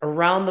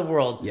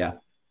 Yeah.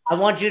 I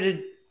want you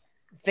to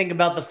think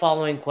about the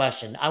following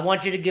question. I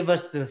want you to give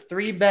us the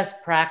 3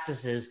 best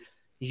practices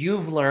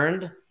you've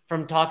learned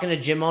from talking to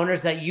gym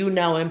owners that you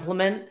now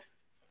implement.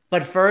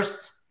 But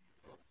first,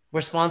 we're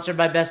sponsored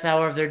by Best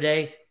Hour of Their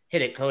Day.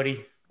 Hit it,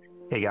 Cody.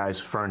 Hey guys,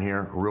 Fern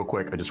here. Real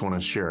quick, I just want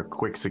to share a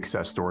quick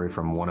success story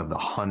from one of the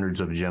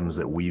hundreds of gyms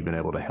that we've been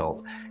able to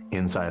help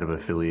inside of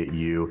Affiliate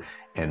U.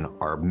 And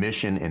our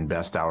mission in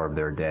Best Hour of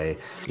Their Day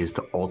is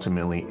to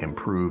ultimately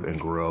improve and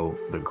grow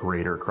the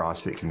greater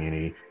CrossFit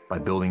community by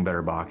building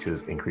better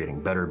boxes and creating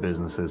better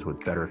businesses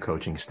with better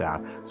coaching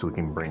staff so we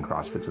can bring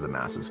CrossFit to the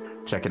masses.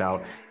 Check it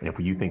out. And if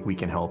you think we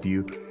can help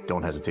you,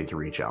 don't hesitate to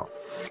reach out.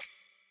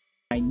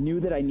 I knew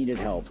that I needed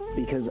help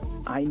because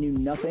I knew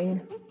nothing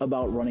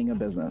about running a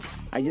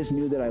business. I just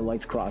knew that I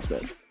liked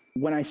CrossFit.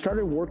 When I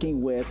started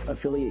working with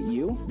Affiliate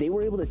U, they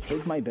were able to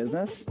take my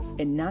business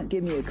and not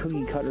give me a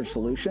cookie cutter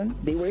solution.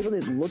 They were able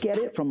to look at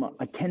it from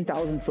a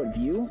 10,000 foot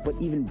view, but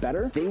even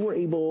better, they were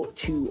able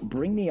to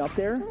bring me up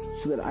there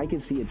so that I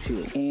could see it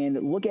too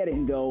and look at it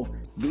and go,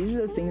 these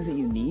are the things that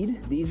you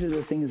need. These are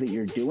the things that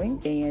you're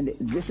doing. And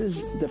this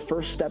is the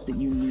first step that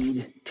you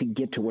need to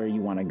get to where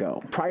you want to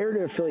go. Prior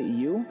to Affiliate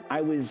U,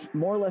 I was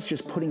more or less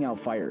just putting out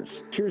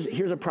fires. Here's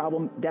a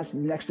problem. That's the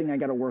next thing I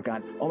got to work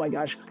on. Oh my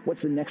gosh,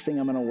 what's the next thing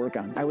I'm going to work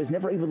on? I was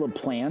never able to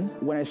plan.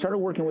 When I started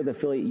working with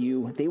Affiliate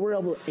U, they were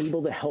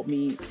able to help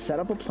me set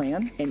up a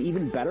plan, and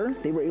even better,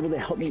 they were able to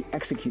help me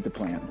execute the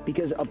plan,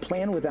 because a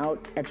plan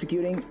without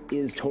executing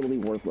is totally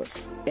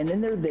worthless. And then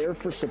they're there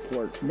for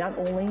support. Not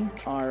only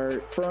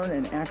are Fern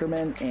and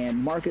Ackerman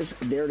and Marcus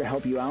there to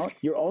help you out,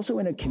 you're also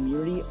in a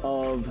community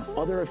of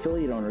other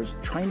affiliate owners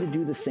trying to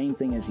do the same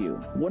thing as you.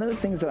 One of the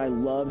things that I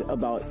loved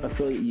about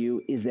Affiliate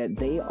U is that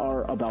they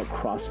are about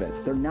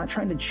CrossFit. They're not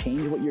trying to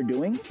change what you're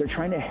doing. They're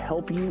trying to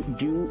help you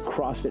do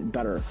CrossFit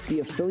better. The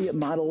affiliate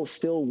model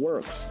still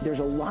works. There's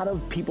a lot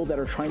of people that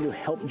are trying to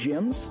help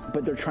gyms,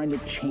 but they're trying to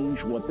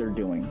change what they're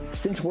doing.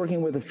 Since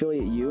working with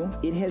Affiliate U,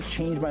 it has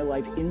changed my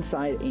life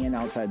inside and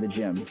outside the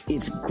gym.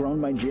 It's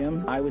grown my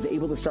gym. I was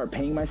able to start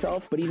paying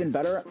myself, but even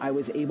better, I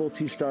was able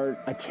to start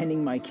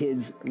attending my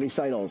kids'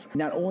 recitals.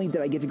 Not only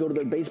did I get to go to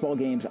their baseball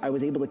games, I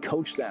was able to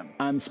coach them.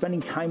 I'm spending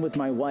time with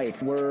my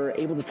wife. We're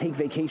able to take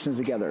vacations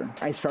together.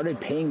 I started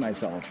paying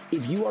myself.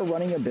 If you are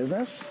running a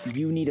business,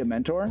 you need a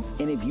mentor.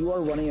 And if you are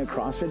running a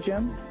CrossFit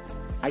gym,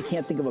 I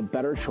can't think of a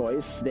better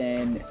choice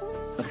than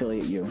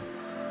Affiliate U.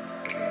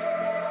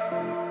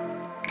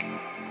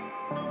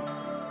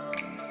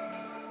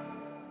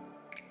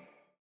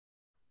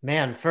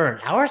 Man, Fern,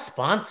 our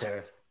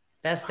sponsor,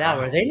 Best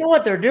Hour, they know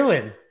what they're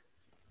doing.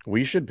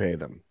 We should pay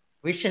them.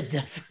 We should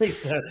definitely.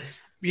 So,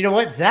 you know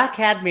what? Zach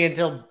had me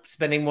until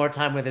spending more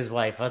time with his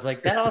wife. I was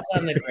like, that all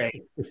sounded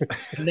great.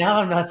 Now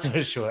I'm not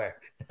so sure.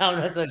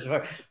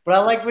 But I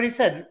like what he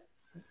said.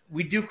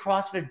 We do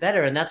CrossFit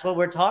better, and that's what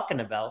we're talking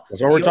about.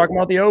 That's what we're talking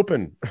about, the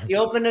Open. The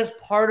Open is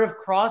part of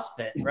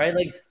CrossFit, right?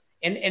 Like,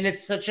 and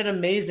it's such an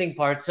amazing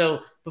part.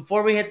 So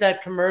before we hit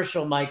that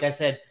commercial, Mike, I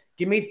said,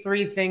 give me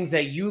 3 things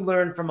that you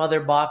learned from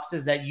other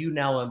boxes that you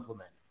now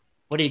implement.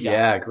 What do you got?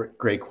 Yeah,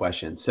 great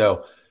question.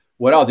 So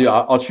what I'll do,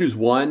 I'll choose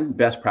one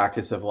best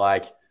practice of,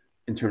 like,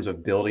 in terms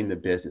of building the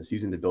business,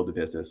 using to build the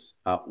business.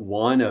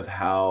 One of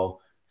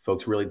how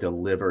folks really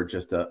deliver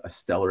just a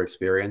stellar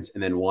experience,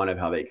 and then one of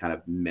how they kind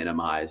of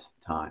minimize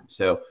time.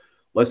 So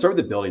let's start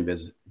with the building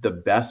business. The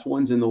best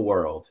ones in the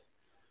world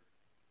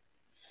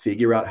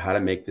figure out how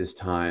to make this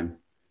time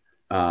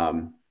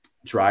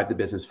drive the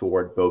business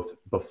forward, both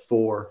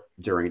before,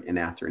 during, and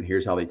after. And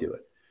here's how they do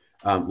it.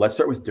 Let's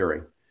start with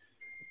during.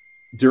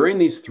 During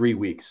these 3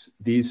 weeks,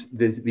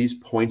 these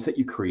points that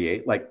you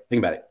create, like, think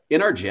about it.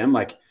 In our gym,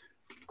 like,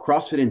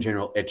 CrossFit in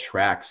general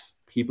attracts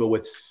people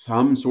with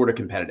some sort of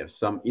competitive,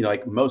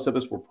 like most of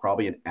us were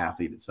probably an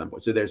athlete at some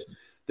point. So there's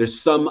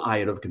some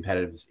iota of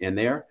competitiveness in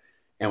there.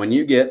 And when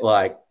you get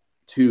like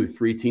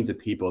 2-3 teams of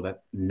people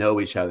that know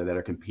each other, that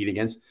are competing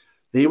against,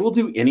 they will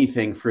do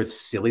anything for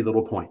silly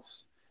little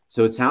points.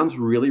 So it sounds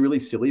really, really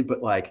silly,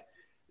 but like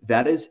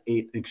that is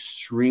an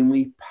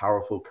extremely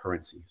powerful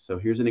currency. So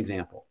here's an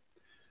example.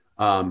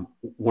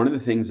 One of the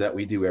things that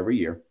we do every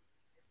year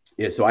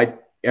is,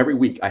 every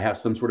week I have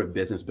some sort of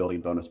business building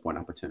bonus point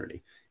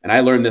opportunity. And I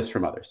learned this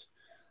from others.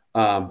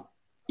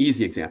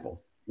 Easy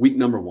example, week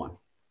number 1,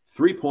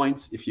 3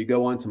 points. If you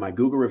go on to my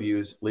Google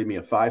reviews, leave me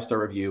a 5-star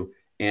review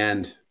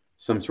and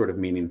some sort of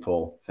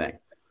meaningful thing.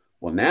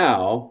 Well,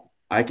 now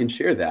I can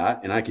share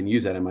that and I can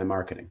use that in my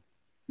marketing.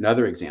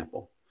 Another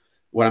example,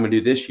 what I'm gonna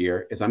do this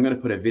year is I'm gonna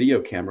put a video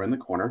camera in the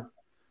corner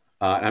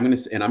and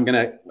I'm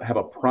gonna have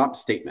a prompt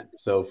statement.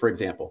 So for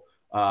example,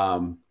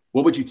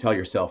 what would you tell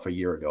yourself a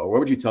year ago? Or what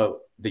would you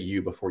tell the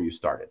you before you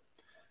started?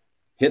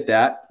 Hit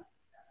that.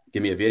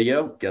 Give me a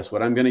video. Guess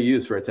what I'm going to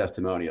use for a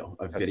testimonial,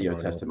 a video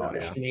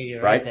testimonial,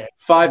 right?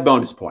 5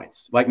 bonus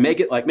points. Like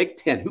make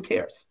 10. Who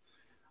cares?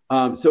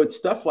 So it's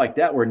stuff like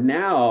that where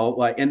now,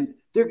 like, and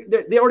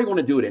they already want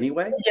to do it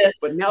anyway,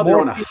 but now they're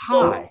on a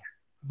high.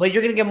 But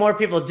you're going to get more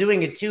people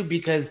doing it too,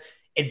 because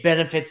it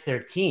benefits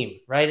their team,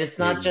 right? It's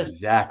not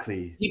just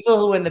people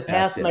who in the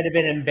past might have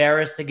been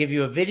embarrassed to give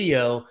you a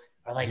video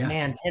are like,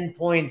 man, 10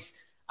 points.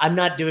 I'm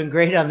not doing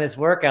great on this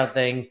workout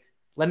thing.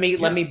 Let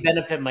me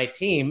benefit my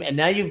team. And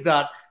now you've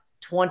got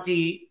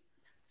 20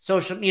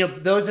 social,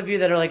 those of you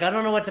that are like, I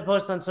don't know what to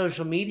post on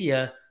social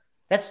media.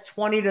 That's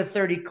 20 to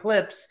 30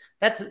 clips.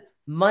 That's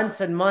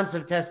months and months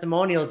of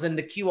testimonials. And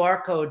the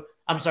QR code,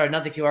 I'm sorry,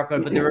 not the QR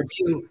code, but the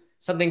review,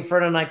 something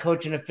Fern and I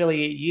coach and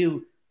Affiliate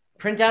U,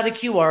 print out a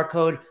QR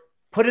code,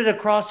 put it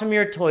across from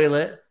your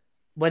toilet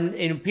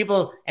when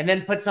people, and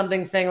then put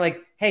something saying like,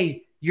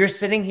 hey, you're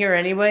sitting here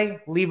anyway,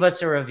 leave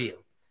us a review.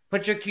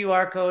 Put your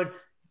QR code,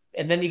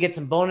 and then you get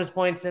some bonus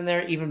points in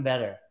there, even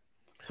better.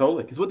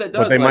 Totally, because what that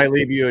does— But they might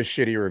leave you a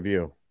shitty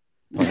review.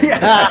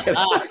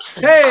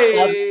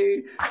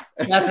 Hey!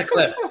 That's a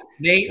clip.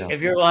 Nate,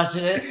 if you're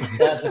watching it,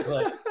 that's a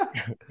clip.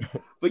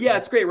 But yeah,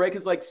 it's great, right?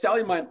 Because like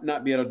Sally might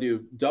not be able to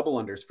do double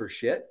unders for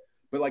shit,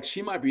 but like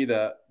she might be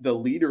the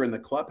leader in the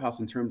clubhouse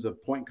in terms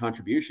of point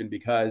contribution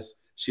because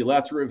she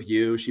left a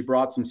review, she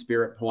brought some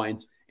spirit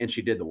points, and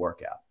she did the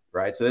workout.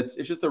 Right. So it's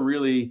just a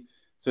really,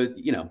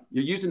 you're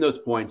using those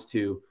points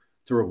to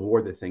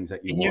reward the things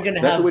that you want.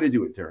 So that's the way to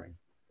do it during.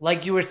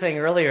 Like you were saying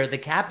earlier, the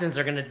captains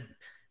are going to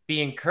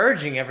be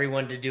encouraging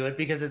everyone to do it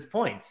because it's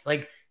points.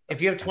 Like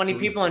if you have 20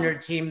 people on your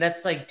team,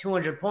 that's like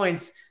 200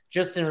 points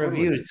just in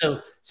reviews.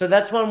 So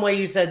that's one way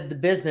you said the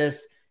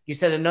business You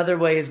said another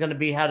way is going to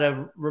be how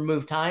to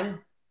remove time.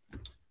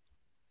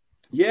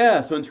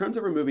 Yeah. So in terms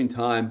of removing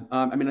time,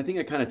 I mean, I think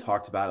I kind of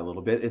talked about it a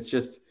little bit. It's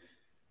just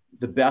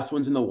the best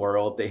ones in the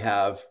world. They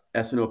have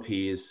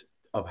SNOPs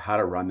of how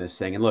to run this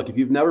thing. And look, if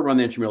you've never run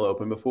the Intramural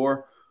Open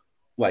before,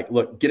 like,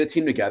 look, get a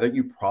team together.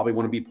 You probably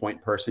want to be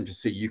point person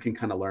just so you can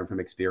kind of learn from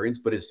experience.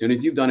 But as soon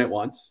as you've done it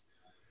once,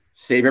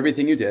 save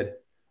everything you did,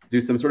 do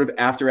some sort of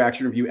after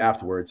action review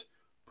afterwards,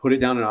 put it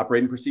down in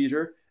operating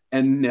procedure,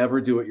 and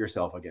never do it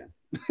yourself again.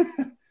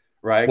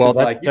 Right. Well,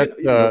 that's, like, that's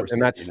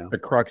the the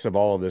crux of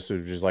all of this,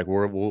 is just like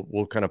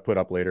we'll kind of put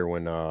up later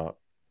when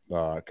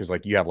because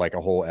like you have like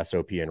a whole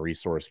SOP and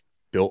resource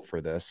built for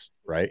this,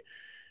 right?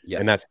 Yes.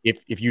 And that's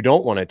if you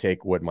don't want to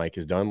take what Mike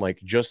has done, like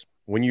just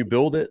when you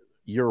build it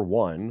year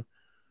one,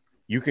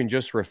 you can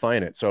just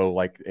refine it. So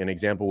like an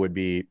example would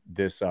be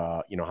this,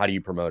 you know, how do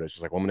you promote it? It's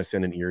just like, well, I'm going to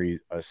send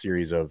a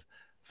series of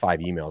 5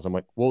 emails. I'm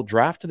like, well,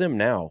 draft them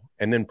now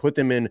and then put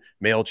them in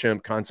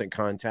MailChimp, Constant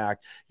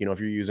Contact. You know, if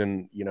you're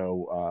using, you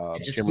know,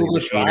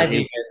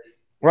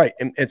 right.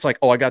 And it's like,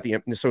 oh, I got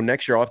so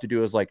next year all I have to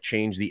do is like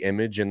change the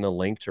image and the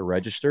link to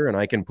register. And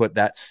I can put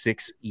that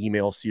 6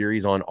 email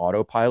series on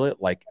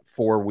autopilot, like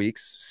 4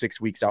 weeks,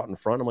 6 weeks out in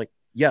front. I'm like,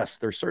 yes,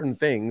 there's certain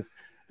things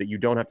that you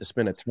don't have to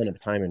spend a ton of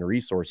time and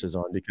resources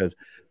on, because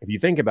if you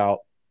think about,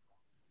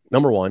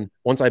 number one,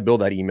 once I build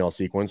that email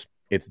sequence,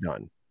 it's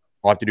done.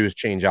 All I have to do is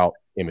change out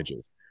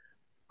images.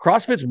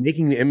 CrossFit's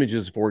making the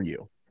images for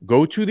you.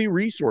 Go to the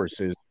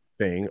resources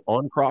thing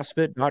on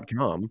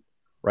CrossFit.com,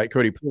 right?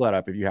 Cody, pull that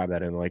up if you have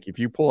that in. Like if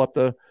you pull up,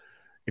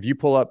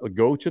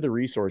 go to the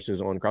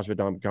resources on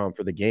CrossFit.com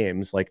for the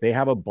games, like they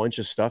have a bunch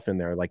of stuff in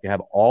there. Like they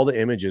have all the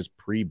images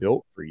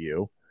pre-built for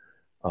you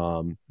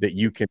that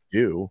you can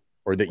do,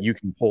 or that you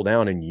can pull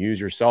down and use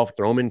yourself,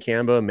 throw them in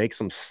Canva, make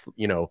some,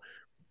 you know,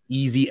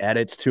 easy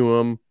edits to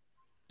them,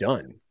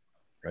 done,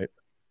 right?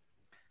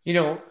 You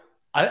know,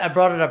 I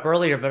brought it up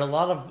earlier, but a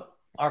lot of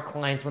our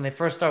clients, when they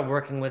first start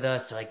working with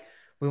us, like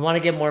we want to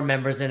get more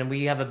members in, and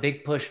we have a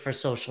big push for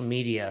social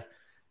media.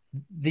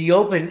 The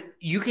Open,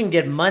 you can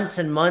get months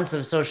and months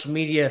of social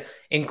media,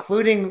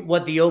 including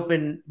what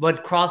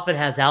CrossFit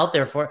has out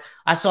there for.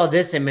 I saw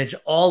this image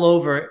all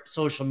over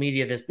social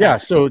media this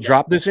past so week.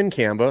 drop this in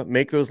Canva,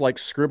 make those like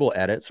scribble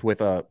edits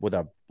with a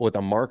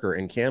marker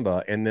in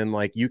Canva, and then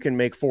like you can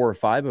make 4 or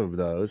 5 of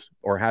those,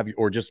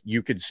 or just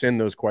you could send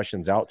those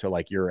questions out to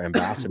like your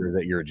ambassadors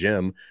at your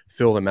gym,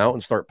 fill them out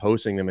and start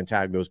posting them and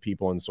tag those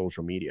people on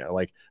social media.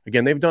 Like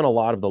again, they've done a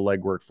lot of the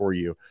legwork for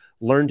you.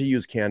 Learn to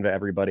use Canva,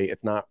 everybody.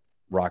 It's not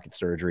rocket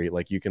surgery.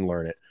 Like you can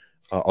learn it.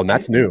 And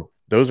that's new.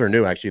 Those are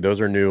new. Actually,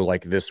 those are new.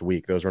 Like this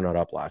week, those were not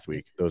up last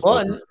week.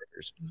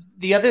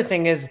 The other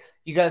thing is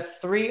you got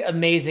 3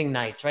 amazing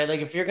nights, right? Like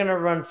if you're going to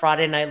run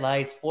Friday Night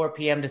Lights, 4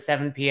 p.m. to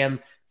 7 p.m.,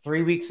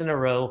 3 weeks in a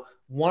row,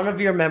 one of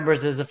your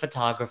members is a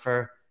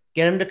photographer,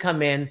 get him to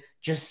come in,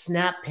 just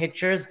snap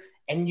pictures.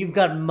 And you've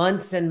got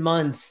months and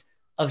months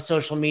of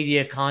social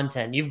media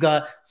content. You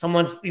get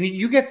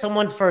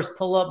someone's first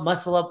pull up,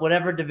 muscle up,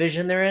 whatever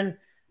division they're in,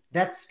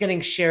 that's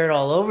getting shared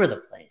all over the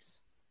place.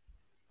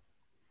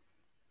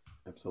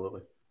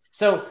 Absolutely.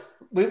 So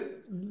we've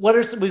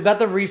got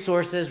the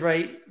resources,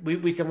 right?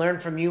 We can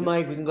learn from you,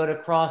 Mike. We can go to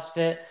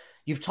CrossFit.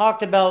 You've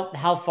talked about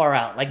how far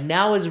out. Like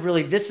now is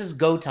really, this is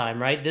go time,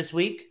 right? This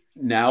week?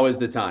 Now is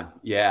the time.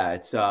 Yeah.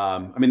 It's, I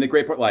mean, the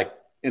great part, like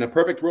in a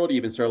perfect world, you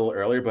even start a little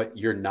earlier, but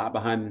you're not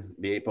behind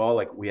the 8 ball.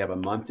 Like we have a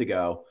month to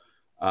go.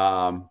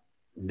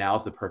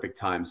 Now's the perfect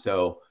time.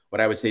 So what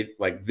I would say,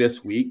 like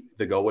this week,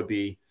 the goal would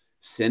be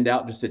send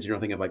out just a general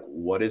thing of like,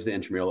 what is the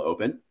Intramural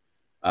Open?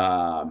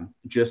 And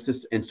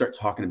start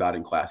talking about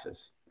in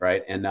classes.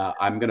 Right. And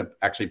I'm going to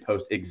actually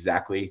post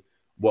exactly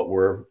what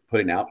we're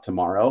putting out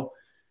tomorrow.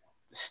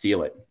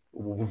 Steal it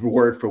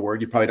word for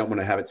word. You probably don't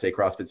want to have it say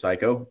CrossFit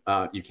Psycho.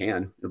 You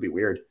can, it'll be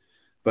weird,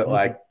 but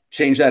like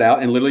change that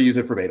out and literally use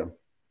it verbatim.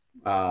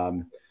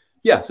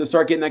 So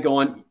start getting that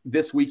going.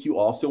 This week, you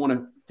also want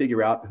to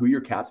figure out who your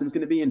captain's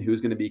going to be and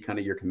who's going to be kind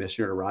of your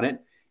commissioner to run it.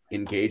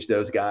 Engage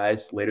those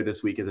guys later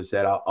this week. As I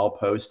said, I'll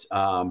post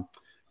kind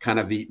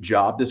of the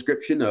job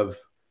description of,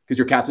 because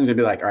your captain's gonna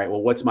be like, all right,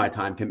 well, what's my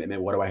time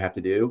commitment? What do I have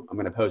to do? I'm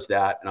going to post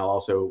that. And I'll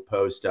also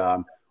post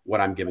what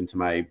I'm giving to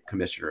my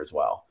commissioner as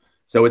well.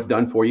 So it's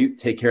done for you.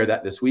 Take care of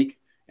that this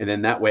week. And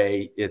then that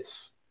way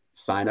it's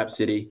sign up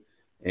city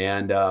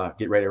and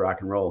get ready to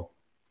rock and roll.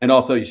 And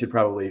also you should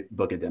probably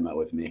book a demo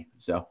with me.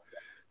 So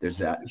there's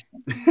that.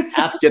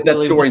 Get that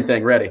scoring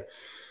thing ready.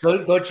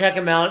 Go check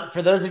them out.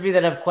 For those of you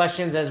that have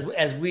questions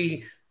as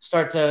we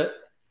start to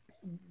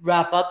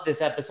wrap up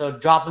this episode,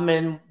 drop them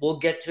in. We'll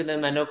get to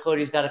them. I know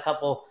Cody's got a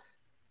couple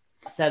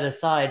set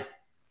aside.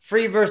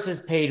 Free versus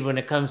paid when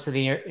it comes to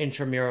the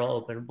Intramural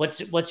Open.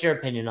 What's your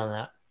opinion on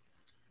that?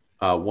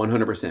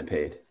 100%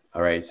 paid.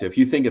 All right. So if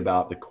you think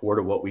about the core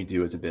of what we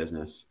do as a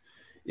business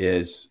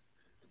is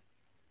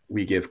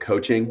we give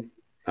coaching,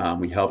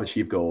 we help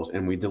achieve goals,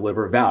 and we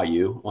deliver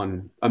value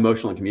on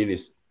emotional and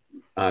community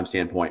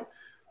standpoint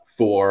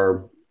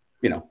for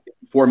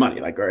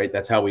money. Like, all right,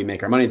 that's how we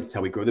make our money. That's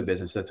how we grow the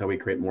business. That's how we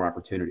create more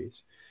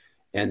opportunities.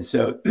 And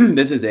so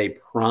this is a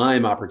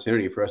prime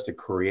opportunity for us to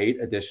create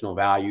additional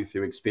value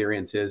through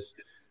experiences,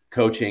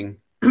 coaching,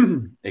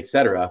 et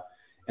cetera.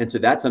 And so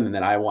that's something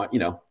that I want,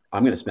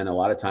 I'm going to spend a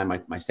lot of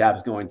time. My staff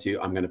is going to,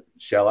 I'm going to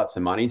shell out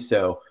some money.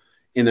 So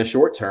in the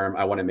short term,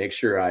 I want to make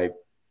sure I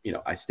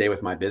stay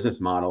with my business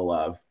model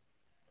of,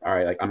 all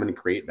right, like I'm going to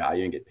create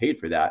value and get paid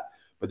for that.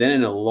 But then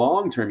in a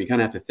long term, you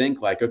kind of have to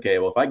think like, okay,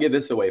 well, if I give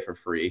this away for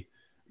free,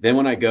 then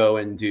when I go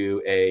and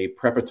do a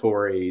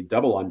preparatory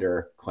double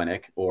under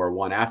clinic or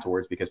one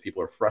afterwards, because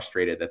people are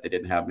frustrated that they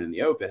didn't have them in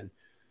the open,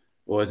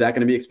 well, is that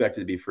going to be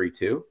expected to be free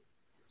too?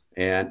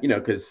 And,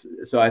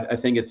 so I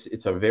think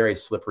it's a very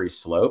slippery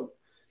slope.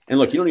 And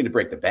look, you don't need to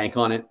break the bank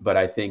on it, but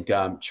I think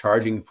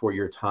charging for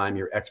your time,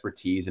 your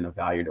expertise, and a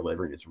value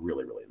delivering is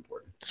really, really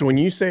important. So when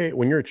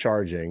you're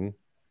charging,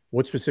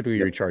 what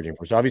specifically are you charging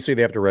for? So obviously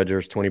they have to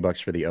register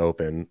 $20 for the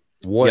open.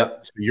 So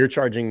you're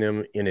charging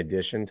them in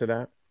addition to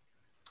that?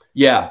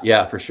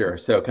 Yeah, for sure.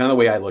 So kind of the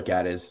way I look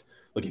at it is,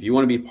 look, if you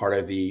want to be part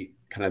of the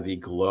kind of the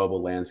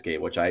global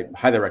landscape, which I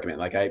highly recommend,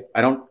 like I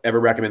don't ever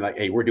recommend like,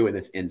 hey, we're doing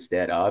this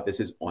instead of, this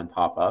is on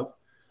top of.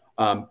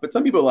 But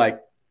some people are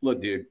like,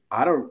 look, dude,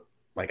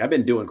 I've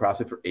been doing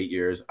CrossFit for 8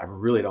 years. I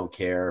really don't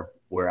care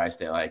where I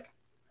stay. Like,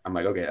 I'm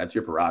like, okay, that's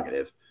your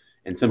prerogative.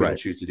 And some people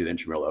choose to do the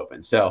Intramural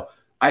Open. So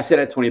I set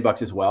at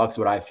 $20 as well, because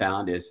what I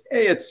found is,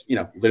 A, it's,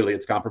 literally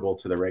it's comparable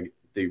to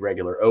the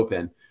regular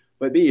Open,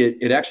 but B,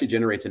 it actually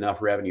generates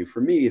enough revenue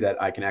for me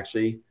that I can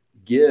actually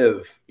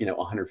give,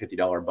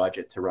 $150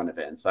 budget to run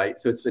events. So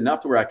it's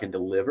enough to where I can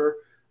deliver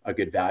a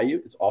good value.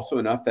 It's also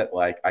enough that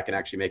like I can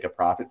actually make a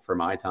profit for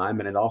my time.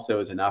 And it also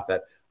is enough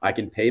that I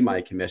can pay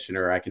my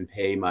commissioner, I can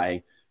pay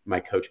my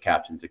coach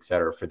captains, et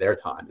cetera, for their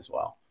time as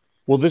well.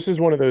 Well, this is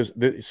one of those.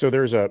 So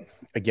there's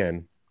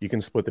again, you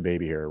can split the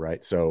baby here,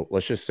 right? So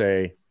let's just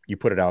say you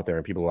put it out there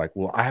and people are like,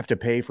 well, I have to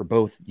pay for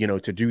both,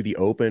 to do the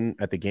open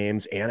at the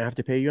games and I have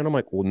to pay you. And I'm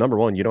like, well, number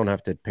one, you don't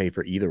have to pay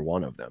for either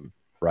one of them.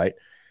 Right.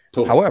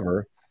 Totally.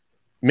 However,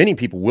 many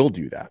people will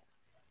do that.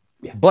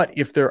 Yeah. But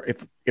if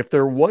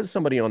there was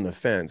somebody on the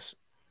fence,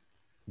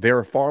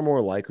 they're far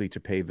more likely to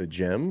pay the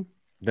gym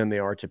than they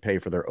are to pay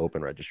for their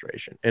open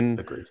registration. And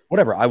Agreed.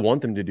 Whatever, I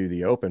want them to do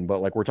the open,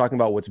 but like we're talking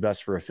about what's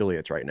best for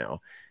affiliates right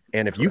now.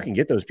 And if you can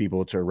get those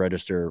people to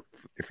register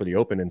for the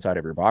open inside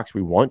of your box,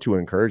 we want to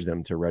encourage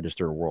them to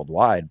register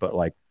worldwide, but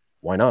like,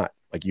 why not?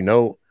 Like,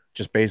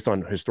 just based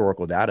on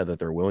historical data that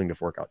they're willing to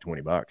fork out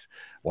 $20.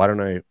 Why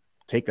don't I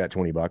take that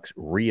 $20,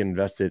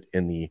 reinvest it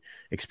in the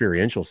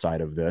experiential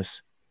side of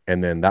this,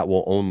 and then that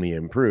will only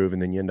improve.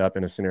 And then you end up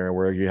in a scenario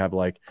where you have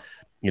like,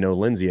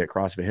 Lindsay at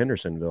CrossFit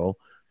Hendersonville,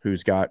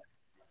 who's got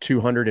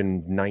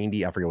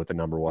 290, I forget what the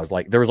number was.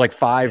 Like there was like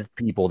 5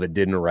 people that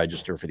didn't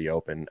register for the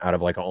open out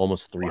of like an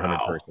almost 300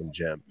 person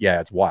gym. Yeah,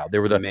 it's wild. They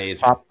were the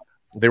amazing top.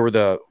 They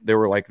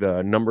were like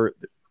the number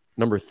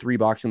 3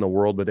 box in the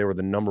world, but they were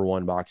the number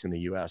 1 box in the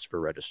US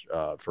for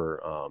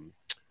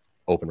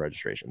open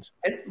registrations.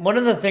 And one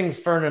of the things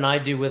Fern and I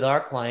do with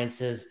our clients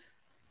is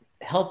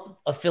help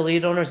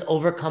affiliate owners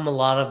overcome a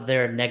lot of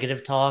their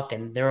negative talk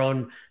and their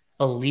own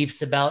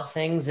beliefs about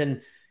things.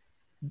 And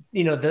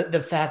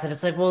the fact that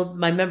it's like, well,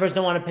 my members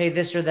don't want to pay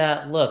this or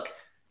that. Look,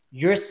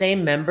 your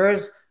same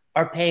members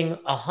are paying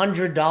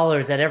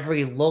 $100 at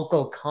every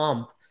local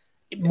comp,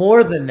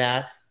 more than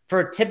that,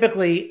 for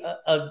typically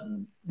a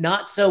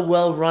not so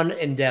well run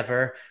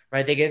endeavor,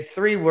 right? They get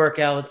 3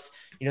 workouts,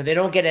 they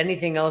don't get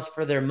anything else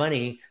for their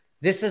money.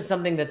 This is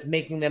something that's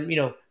making them,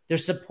 they're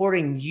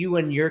supporting you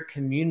and your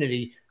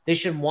community. They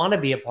should want to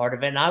be a part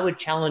of it. And I would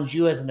challenge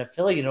you as an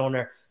affiliate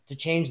owner to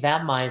change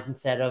that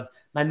mindset of,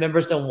 my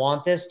members don't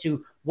want this,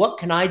 to what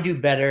can I do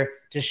better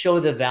to show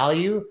the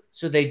value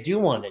so they do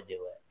want to do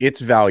it?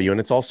 It's value, and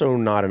it's also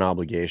not an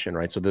obligation,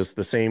 right? So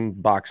the same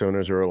box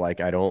owners are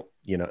like, I don't,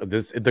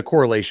 the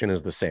correlation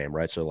is the same,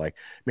 right? So like,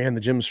 man,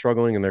 the gym's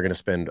struggling and they're going to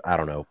spend, I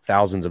don't know,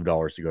 thousands of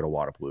dollars to go to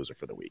Wadapalooza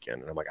for the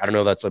weekend. And I'm like, I don't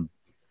know, that's a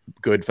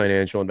good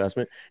financial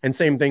investment. And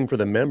same thing for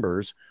the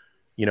members.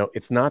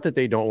 It's not that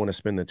they don't want to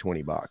spend the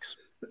 $20.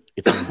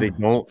 It's that they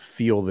don't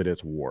feel that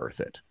it's worth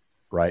it.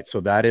 Right. So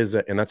that is,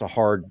 and that's a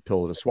hard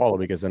pill to swallow,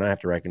 because then I have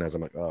to recognize,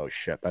 I'm like, oh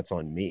shit, that's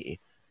on me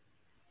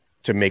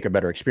to make a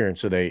better experience.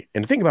 So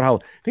think about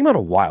how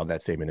wild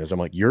that statement is. I'm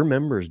like, your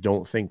members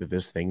don't think that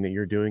this thing that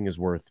you're doing is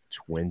worth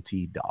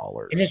 $20.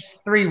 And it's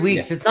 3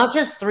 weeks. Yeah. It's not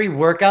just 3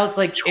 workouts,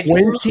 like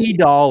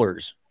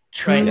 $20.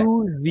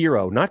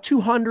 20, not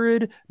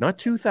 200, not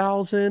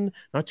 2,000,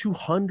 not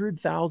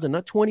 200,000,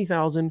 not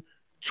 20,000,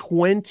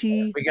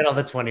 20. We get all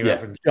the 20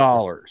 references.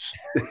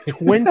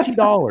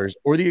 $20,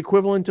 or the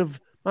equivalent of,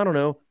 I don't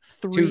know,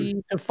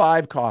 3 to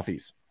 5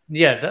 coffees.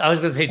 Yeah, I was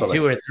going to say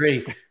 2 or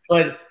 3,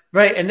 but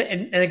right. And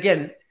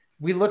again,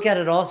 we look at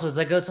it also as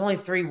like, oh, it's only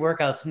 3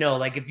 workouts. No,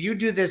 like if you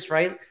do this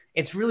right,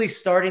 it's really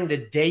starting the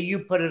day you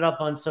put it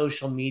up on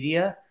social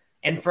media.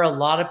 And for a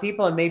lot of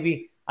people, and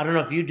maybe, I don't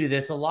know if you do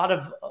this, a lot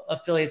of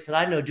affiliates that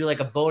I know do like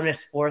a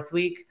bonus 4th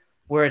week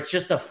where it's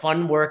just a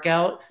fun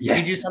workout. Yeah.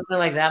 You do something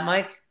like that,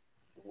 Mike?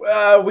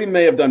 We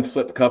may have done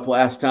flip cup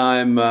last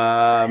time.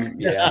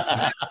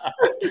 Yeah.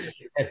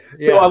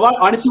 Yeah. So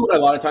honestly, what a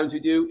lot of times we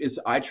do is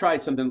I try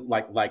something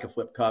like a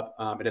flip cup.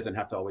 It doesn't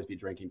have to always be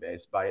drinking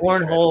based by any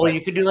stretch, Cornhole.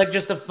 You could do like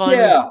just a fun.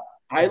 Yeah,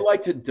 I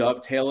like to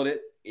dovetail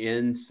it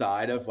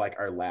inside of like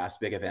our last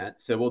big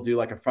event. So we'll do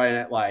like a Friday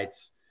Night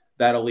Lights.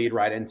 That'll lead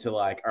right into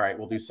like, all right,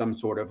 we'll do some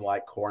sort of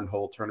like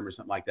cornhole tournament or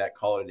something like that.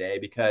 Call it a day,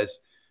 because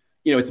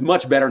it's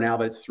much better now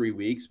that it's 3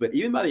 weeks. But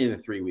even by the end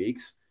of 3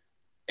 weeks,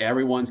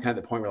 everyone's kind of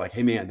at the point where like,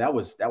 hey man, that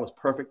was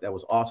perfect. That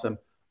was awesome.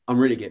 I'm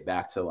ready to get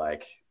back to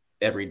like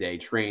everyday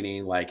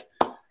training. Like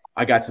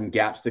I got some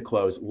gaps to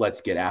close.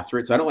 Let's get after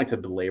it. So I don't like to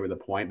belabor the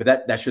point,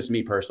 but that's just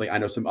me personally. I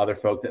know some other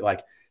folks that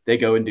like they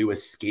go and do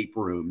escape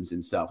rooms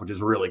and stuff, which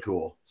is really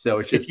cool. So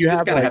it's just, you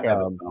have kind of like, have to have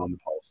on the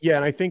pulse. Yeah,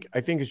 and I think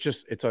it's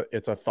just it's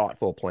a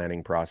thoughtful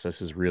planning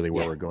process is really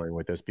where we're going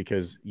with this,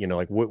 because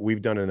like what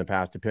we've done in the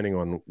past, depending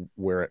on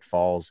where it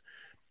falls,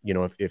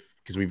 if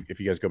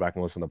you guys go back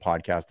and listen to the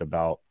podcast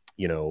about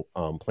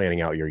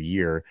planning out your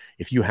year,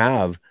 if you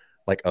have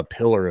like a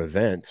pillar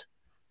event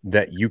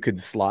that you could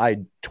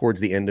slide towards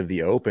the end of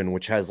the Open,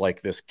 which has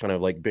like this kind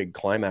of like big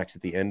climax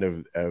at the end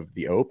of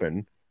the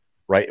Open,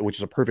 right? Which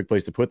is a perfect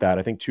place to put that.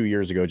 I think 2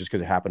 years ago, just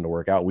because it happened to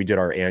work out, we did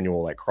our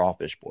annual like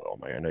crawfish boil.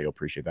 I know you'll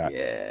appreciate that.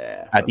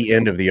 Yeah. At the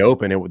end of the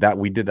Open,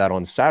 we did that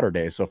on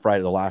Saturday. So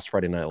the last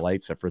Friday Night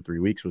Lights for 3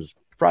 weeks was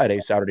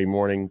Friday, Saturday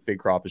morning, big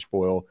crawfish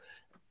boil,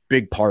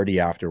 big party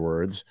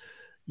afterwards,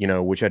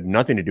 which had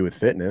nothing to do with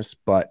fitness,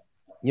 but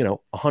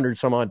 100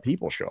 some odd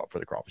people show up for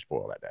the crawfish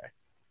boil that day.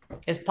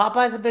 Is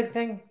Popeyes a big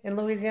thing in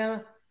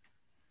Louisiana?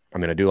 I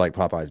mean, I do like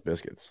Popeyes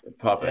biscuits.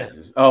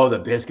 Popeyes. Oh, the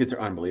biscuits are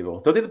unbelievable.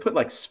 Don't they put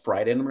like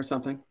Sprite in them or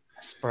something?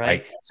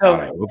 Sprite. I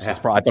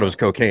thought it was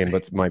cocaine,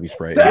 but it might be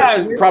Sprite.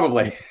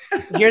 Probably.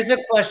 Here's a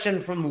question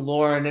from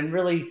Lauren, and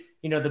really,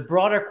 the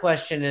broader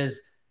question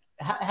is,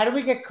 how do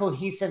we get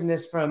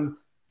cohesiveness from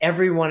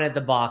everyone at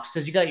the box?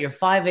 Because you got your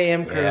 5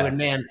 a.m. crew, and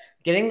man,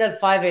 getting that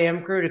 5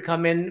 a.m. crew to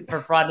come in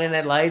for Friday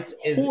Night Lights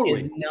is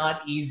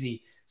not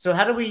easy. So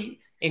how do we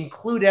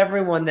include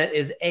everyone that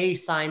is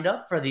signed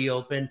up for the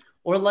Open,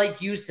 or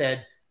like you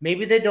said,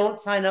 maybe they don't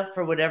sign up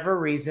for whatever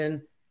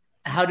reason?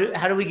 How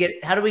do we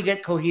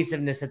get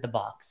cohesiveness at the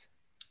box?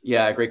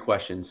 Yeah, great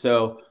question.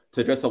 So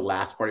to address the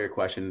last part of your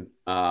question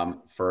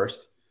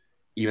first,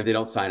 even if they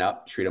don't sign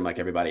up, treat them like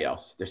everybody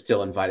else. They're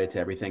still invited to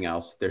everything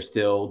else. They're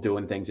still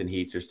doing things in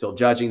heats. They're still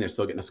judging. They're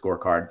still getting a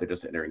scorecard. They're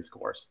just entering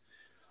scores.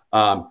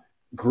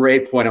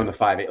 Great point on the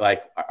 5-8.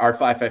 Like our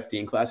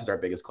 5:15 class is our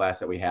biggest class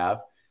that we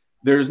have.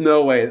 There's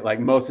no way, like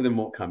most of them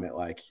won't come at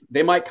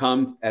they might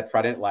come at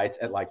Friday Night Lights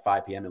at like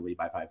 5 p.m. and leave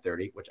by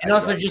 5:30, and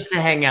also just to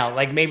hang out,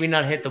 like maybe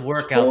not hit the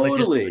workout.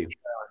 Totally.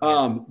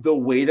 But just the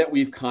way that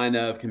we've kind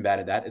of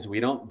combated that is we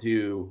don't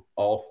do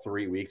all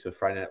 3 weeks of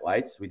Friday Night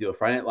Lights. We do a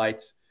Friday Night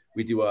Lights.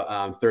 We do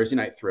a Thursday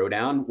night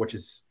throwdown, which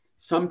is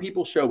some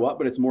people show up,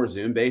 but it's more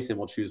Zoom based, and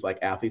we'll choose like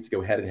athletes to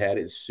go head to head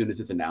as soon as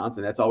it's announced.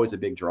 And that's always a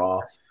big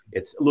draw.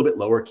 It's a little bit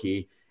lower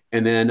key.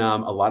 And then a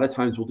lot of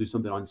times we'll do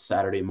something on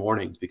Saturday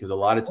mornings, because a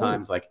lot of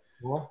times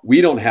we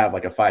don't have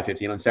like a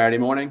 5:15 on Saturday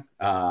morning.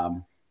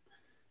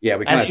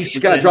 We kind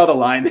of draw the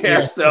line there.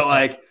 Yeah. So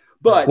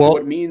but so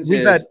what it means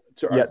is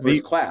to our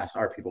first class,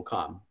 our people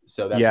come.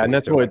 So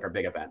that's what our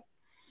big event.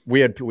 We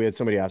had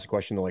somebody ask a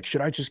question. They're like,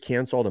 should I just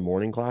cancel all the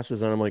morning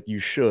classes? And I'm like, you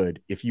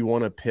should, if you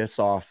want to piss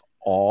off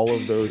all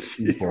of those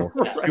people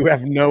who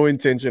have no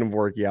intention of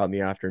working out in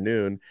the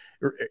afternoon.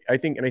 I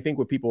think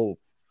what people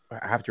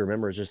have to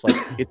remember is just like,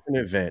 it's an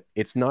event.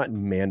 It's not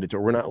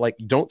mandatory. We're not like,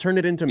 don't turn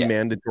it into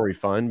mandatory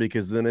fun,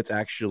 because then it's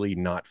actually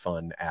not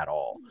fun at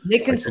all. They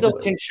can still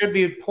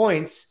contribute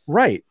points.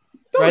 Right.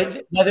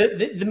 Right.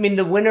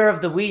 The winner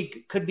of the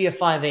week could be a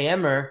 5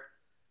 a.m.er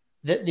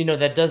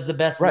that does the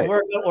best in the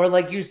work, or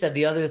like you said,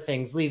 the other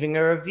things, leaving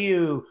a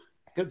review,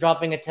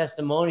 dropping a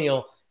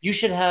testimonial. You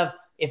should have,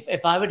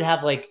 if I would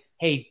have like,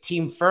 hey,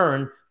 Team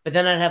Fern, but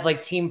then I'd have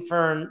like Team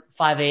Fern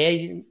 5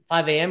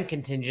 a.m.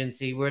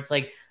 contingency, where it's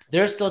like,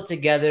 they're still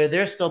together.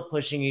 They're still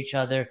pushing each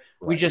other.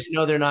 Right. We just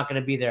know they're not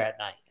going to be there at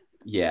night.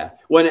 Yeah.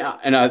 Well,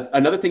 and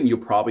another thing you'll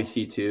probably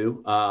see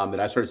too, that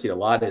I started to see a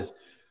lot, is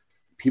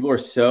people are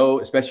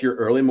especially your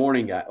early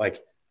morning guy.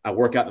 Like I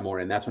work out in the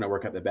morning. That's when I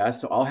work out the best.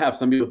 So I'll have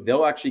some people,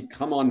 they'll actually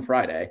come on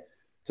Friday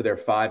to their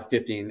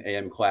 5:15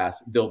 a.m.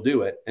 class. They'll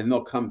do it, and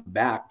they'll come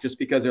back just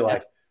because they're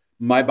like,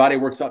 my body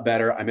works out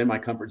better. I'm in my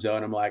comfort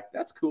zone. I'm like,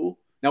 that's cool.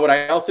 Now, what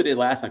I also did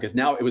last time, because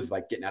now it was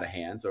like getting out of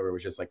hand. So it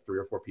was just like 3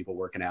 or 4 people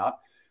working out.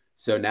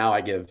 So now I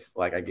give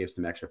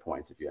some extra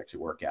points if you actually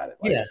work at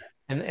it.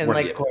 And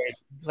like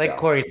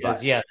Corey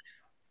says,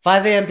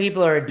 5 a.m.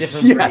 people are a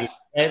different breed,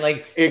 right?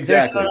 Like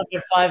exactly. They're showing up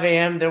at 5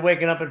 a.m. They're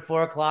waking up at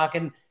 4 o'clock,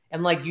 and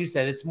like you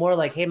said, it's more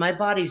like, hey, my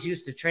body's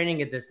used to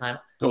training at this time.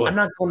 Totally. I'm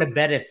not going to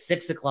bed at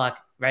 6 o'clock,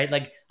 right?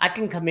 Like I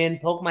can come in,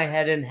 poke my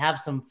head in, have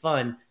some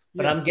fun,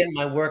 but I'm getting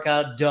my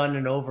workout done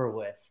and over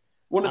with.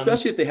 Well,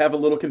 especially if they have a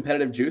little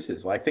competitive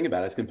juices. Like think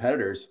about it, as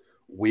competitors,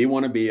 we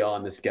want to be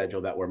on the schedule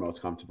that we're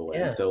most comfortable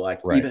in. So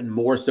even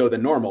more so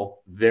than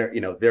normal,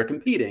 they're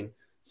competing,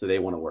 so they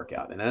want to work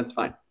out, and that's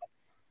fine.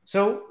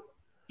 So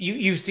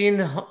you've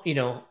seen,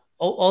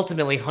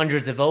 ultimately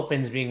hundreds of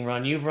opens being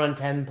run. You've run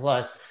 10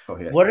 plus. Oh,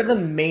 yeah. What are the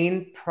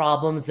main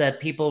problems that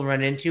people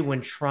run into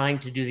when trying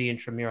to do the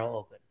Intramural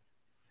Open?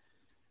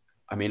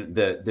 I mean,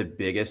 the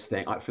biggest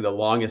thing for the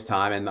longest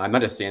time, and I'm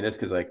not just saying this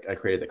because I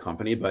created the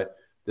company, but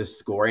the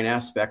scoring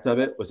aspect of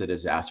it was a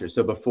disaster.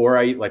 So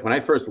before when I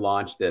first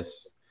launched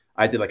this,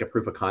 I did like a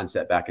proof of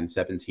concept back in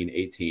 17,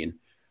 18.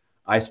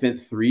 I spent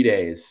 3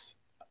 days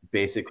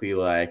basically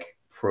like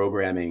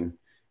programming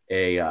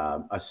a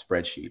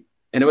spreadsheet,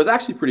 and it was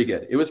actually pretty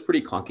good. It was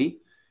pretty clunky.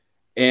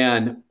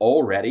 And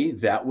already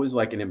that was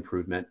like an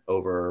improvement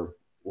over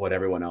what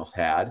everyone else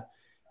had.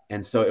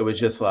 And so it was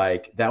just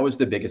like, that was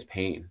the biggest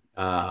pain.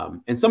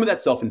 And some of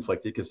that's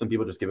self-inflicted because some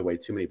people just give away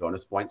too many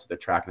bonus points. So they're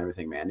tracking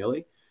everything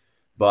manually.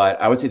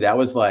 But I would say that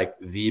was like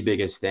the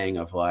biggest thing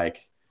of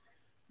like,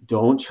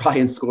 don't try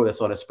and score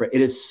this on a spread.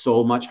 It is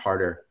so much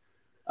harder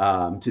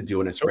to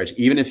do in a spreadsheet,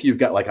 even if you've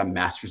got like a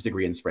master's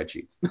degree in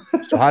spreadsheets.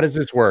 So how does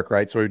this work,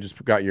 right? So we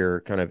just got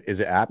your kind of,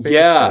 is it app-based?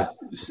 Yeah,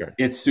 Okay.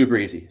 It's super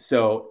easy.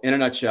 So in a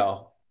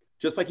nutshell,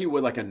 just like you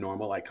would like a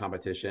normal like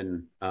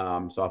competition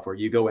software,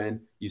 you go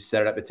in, you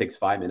set it up. It takes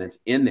 5 minutes.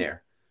 In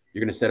there,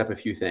 you're going to set up a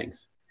few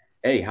things.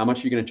 A, how much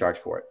are you going to charge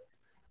for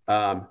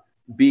it?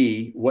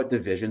 B, what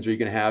divisions are you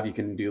going to have? You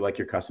can do like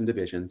your custom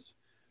divisions.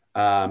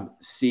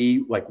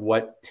 C, like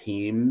what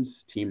team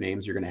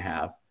names you're going to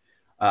have.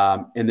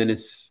 And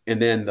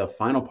then the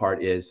final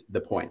part is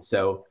the point.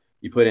 So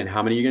you put in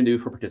how many you're going to do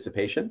for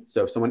participation.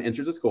 So if someone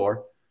enters a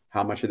score,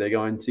 how much are they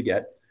going to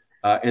get?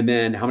 And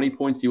then how many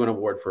points do you want to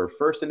award for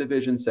first in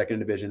division, second in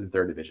division,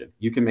 third division?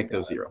 You can make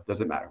those 0.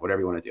 Doesn't matter,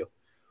 whatever you want to do.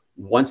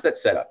 Once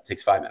that's set up, it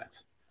takes 5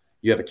 minutes.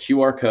 You have a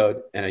QR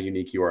code and a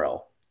unique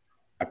URL.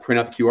 I print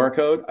out the QR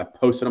code, I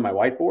post it on my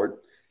whiteboard,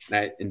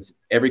 and in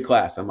every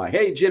class, I'm like,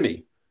 hey,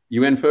 Jimmy,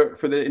 you in for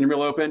the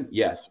Intramural Open?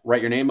 Yes.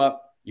 Write your name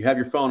up. You have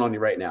your phone on you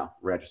right now.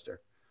 Register.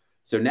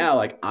 So now,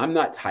 like, I'm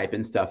not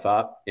typing stuff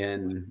up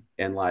and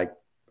like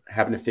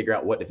having to figure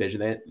out what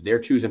division they're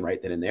choosing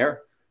right then and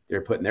there.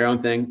 They're putting their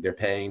own thing. They're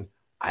paying.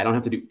 I don't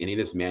have to do any of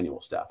this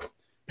manual stuff.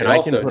 And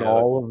I can put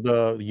all of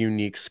the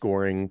unique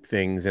scoring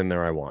things in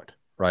there I want,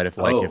 right? If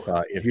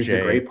here's Jay,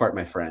 the great part,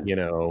 my friend.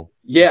 Yeah. Oh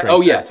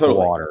yeah, totally.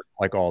 Water,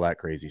 like all that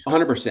crazy stuff.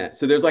 100%.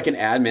 So there's like an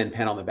admin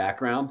panel in the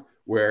background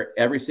where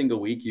every single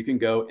week you can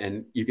go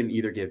and you can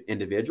either give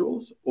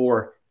individuals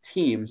or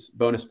teams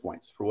bonus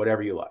points for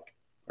whatever you like,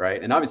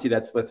 right? And obviously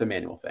that's a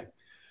manual thing.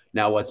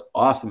 Now, what's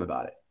awesome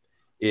about it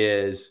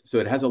is, so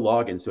it has a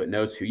login, so it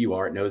knows who you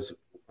are. It knows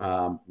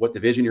what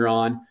division you're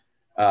on.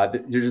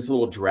 There's this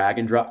little drag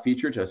and drop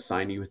feature to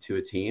assign you to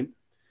a team.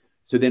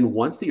 So then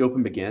once the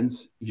open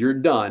begins, you're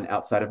done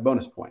outside of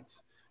bonus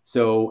points.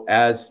 So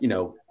as you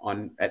know,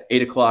 at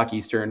 8 o'clock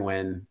Eastern,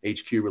 when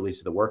HQ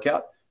releases the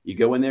workout, you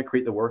go in there,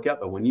 create the workout.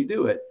 But when you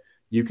do it,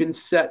 you can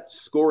set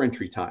score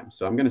entry time.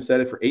 So I'm going to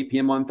set it for 8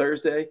 p.m. on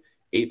Thursday,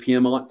 8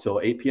 p.m. till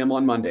 8 p.m.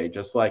 on Monday,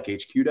 just like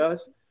HQ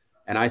does.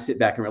 And I sit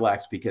back and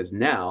relax because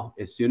now,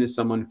 as soon as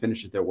someone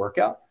finishes their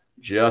workout,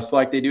 just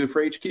like they do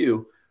for HQ,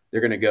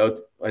 they're going to go,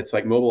 it's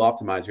like mobile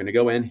optimized. They're going to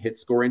go in, hit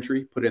score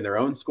entry, put in their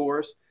own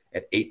scores.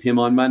 At 8 p.m.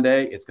 on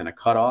Monday, it's going to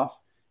cut off.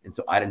 And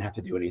so I didn't have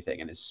to do anything.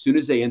 And as soon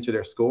as they enter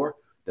their score,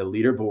 the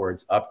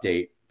leaderboards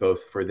update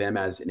both for them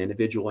as an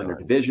individual in their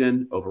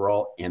division,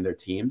 overall, and their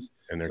teams.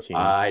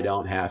 I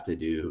don't have to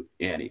do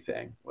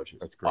anything, which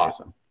is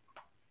awesome.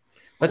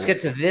 Let's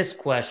get to this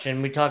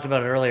question. We talked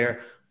about it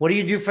earlier. What do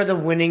you do for the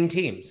winning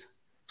teams?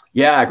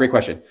 Yeah, great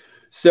question.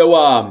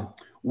 So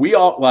we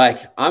all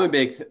I'm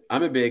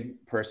a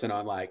big person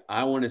on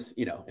I want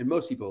to, and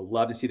most people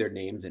love to see their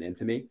names in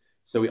infamy.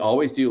 So we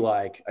always do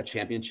like a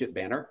championship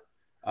banner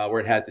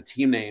where it has the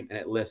team name and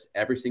it lists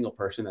every single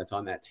person that's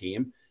on that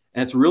team.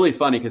 And it's really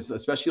funny because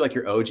especially like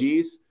your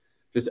OGs,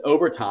 just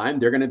over time,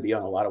 they're going to be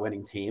on a lot of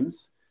winning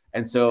teams.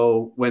 And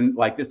so when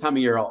this time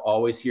of year, I'll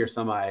always hear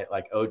some of my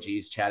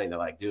OGs chatting. They're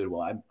like, dude,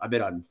 well, I've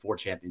been on 4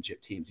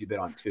 championship teams. You've been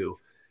on 2.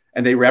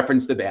 And they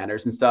reference the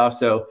banners and stuff.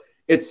 So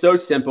it's so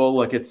simple.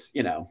 Like it's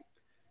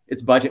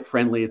budget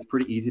friendly. It's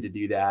pretty easy to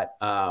do that.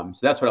 So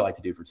that's what I like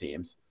to do for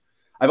teams.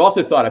 I've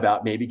also thought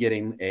about maybe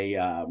getting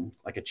a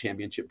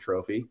championship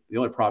trophy. The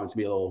only problem is to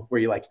be a little where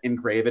you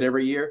engrave it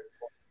every year.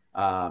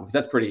 Because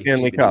that's pretty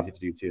Stanley Cup. easy to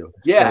do too.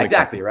 Yeah,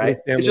 exactly. Right.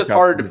 It's just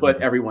harder to put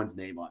everyone's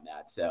name on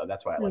that. So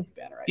that's why I like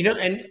the banner.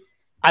 And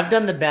I've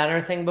done the banner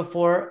thing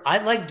before. I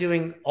like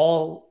doing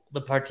all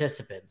the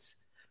participants,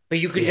 but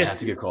you could that's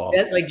a good call.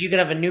 You could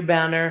have a new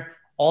banner,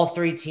 all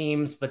 3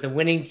 teams, but the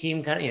winning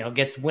team kind of,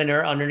 gets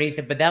winner underneath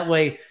it. But that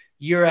way,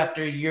 year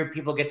after year,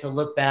 people get to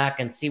look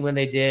back and see when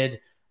they did,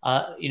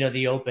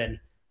 the open.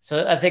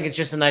 So I think it's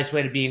just a nice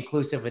way to be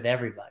inclusive with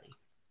everybody.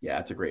 Yeah,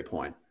 that's a great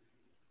point.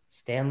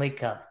 Stanley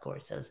Cup,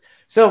 Corey says.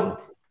 So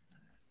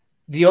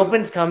the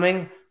open's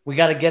coming. We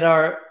got to get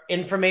our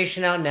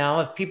information out now.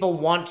 If people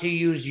want to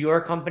use your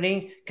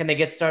company, can they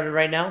get started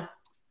right now?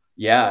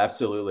 Yeah,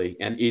 absolutely.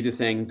 And easiest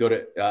thing, go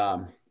to,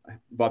 I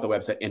bought the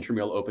website,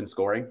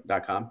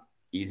 intramuralopenscoring.com.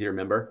 Easy to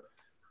remember.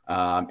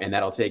 And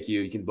that'll take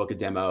you can book a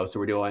demo. So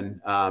we're doing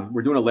a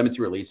limited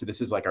release. So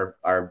this is like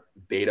our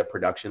beta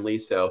production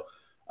lease. So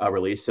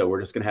release. So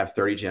we're just going to have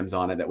 30 gyms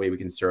on it. That way we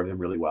can serve them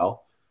really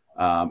well.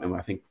 And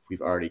I think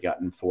we've already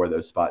gotten 4 of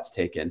those spots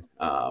taken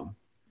the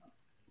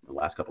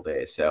last couple of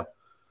days. So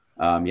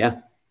yeah.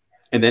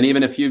 And then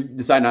even if you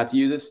decide not to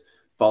use this,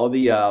 follow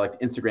the like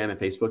Instagram and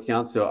Facebook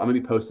accounts. So I'm going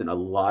to be posting a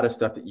lot of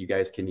stuff that you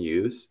guys can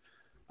use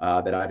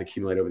that I've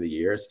accumulated over the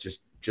years.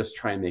 Just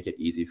try and make it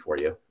easy for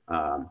you.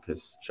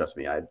 Because trust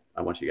me, I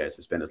want you guys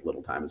to spend as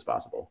little time as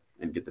possible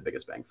and get the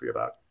biggest bang for your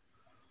buck.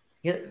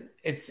 Yeah,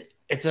 it's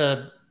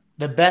the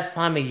best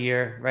time of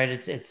year, right?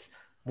 It's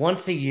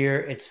once a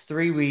year, it's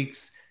 3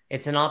 weeks.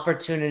 It's an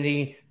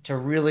opportunity to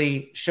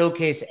really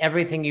showcase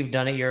everything you've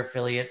done at your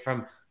affiliate,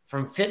 from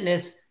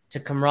fitness to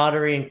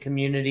camaraderie and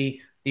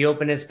community. The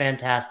Open is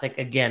fantastic.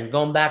 Again,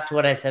 going back to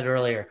what I said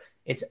earlier,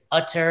 it's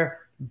utter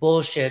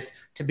bullshit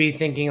to be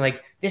thinking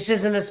like, this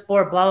isn't a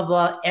sport, blah, blah,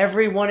 blah.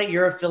 Everyone at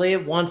your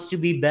affiliate wants to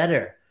be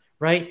better,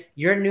 right?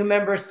 Your new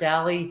member,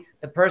 Sally,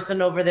 the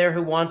person over there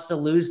who wants to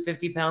lose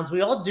 50 pounds,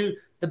 we all do.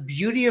 The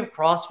beauty of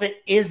CrossFit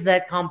is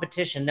that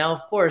competition. Now,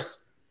 of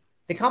course,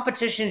 the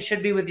competition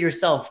should be with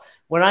yourself.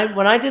 When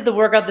I did the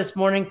workout this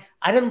morning,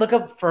 I didn't look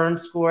up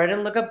Fern's score. I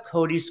didn't look up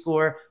Cody's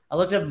score. I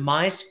looked up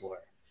my score.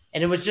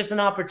 And it was just an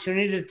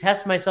opportunity to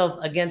test myself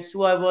against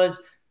who I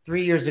was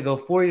 3 years ago,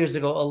 4 years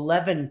ago,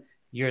 11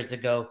 years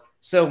ago.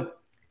 So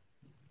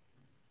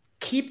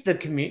keep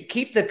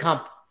the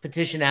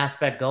competition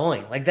aspect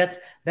going. Like that's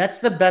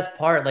the best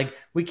part. Like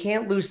we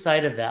can't lose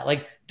sight of that.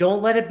 Like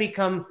don't let it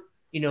become,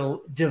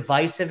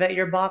 divisive at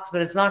your box,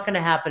 but it's not going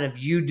to happen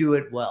if you do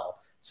it well.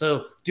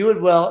 So do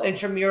it well.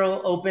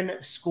 Intramural Open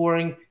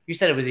scoring. You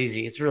said it was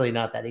easy. It's really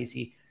not that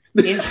easy.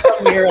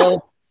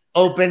 Intramural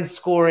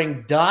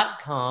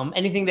openscoring.com.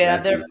 Anything to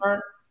add there,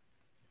 Fern?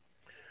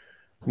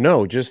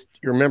 No, just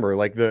remember,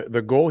 like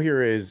the goal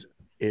here is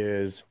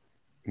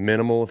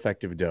minimal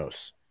effective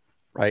dose,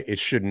 right? It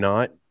should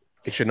not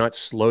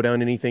slow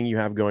down anything you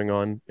have going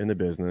on in the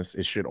business.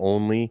 It should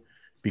only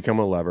become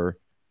a lever,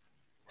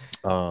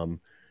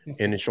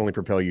 and it should only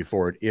propel you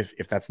forward.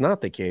 If that's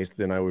not the case,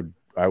 then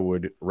I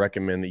would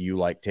recommend that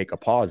you take a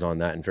pause on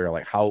that and figure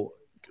out how,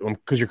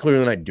 because you're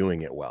clearly not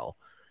doing it well.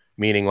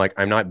 Meaning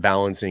I'm not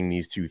balancing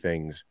these two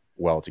things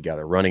well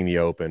together, running the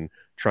Open,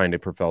 trying to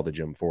propel the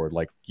gym forward.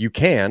 Like you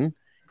can,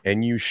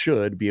 and you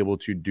should be able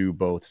to do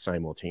both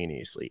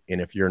simultaneously.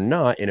 And if you're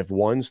not, and if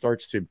one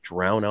starts to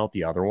drown out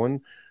the other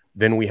one,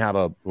 then we have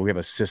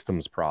a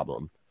systems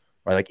problem,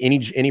 right? Like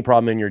any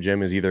problem in your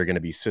gym is either going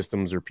to be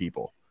systems or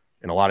people.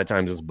 And a lot of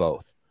times it's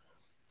both.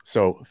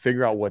 So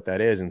figure out what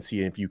that is and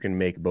see if you can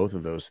make both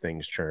of those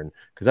things churn,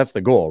 because that's the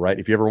goal, right?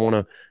 If you ever want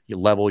to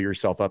level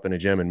yourself up in a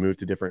gym and move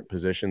to different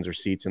positions or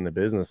seats in the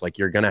business,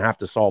 you're going to have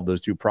to solve those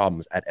two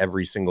problems at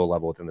every single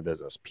level within the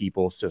business: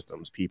 people,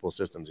 systems,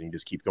 and you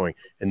just keep going.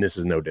 And this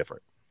is no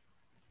different.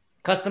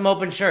 Custom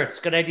Open shirts,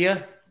 good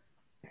idea.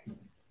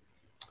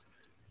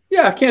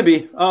 Yeah, it can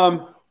be.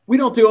 We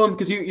don't do them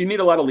because you need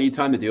a lot of lead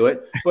time to do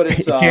it, but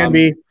it can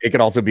be. It could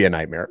also be a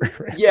nightmare.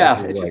 Right?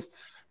 Yeah, it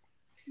just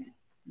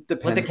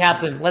depends.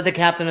 Let the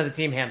captain of the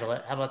team handle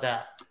it. How about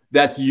that?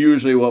 That's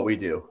usually what we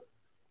do.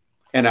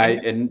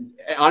 And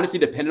honestly,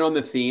 depending on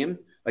the theme,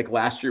 like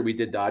last year we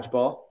did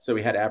dodgeball. So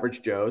we had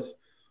Average Joe's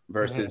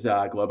versus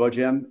Globo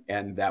Gym,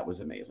 and that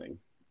was amazing.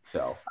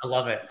 So I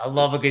love it. I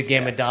love a good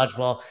game of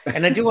dodgeball.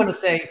 And I do want to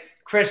say,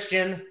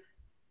 Christian,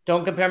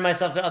 don't compare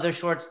myself to other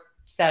short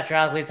stature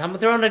athletes. I'm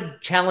throwing a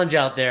challenge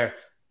out there.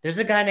 There's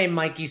a guy named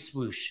Mikey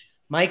Swoosh.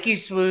 Mikey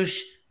Swoosh,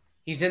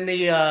 he's in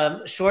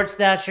the short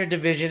stature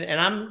division,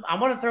 and I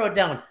want to throw it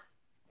down.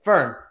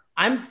 Fern,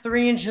 I'm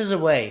 3 inches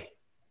away.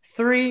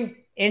 3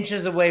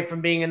 inches away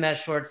from being in that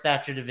short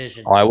stature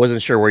division. Oh, I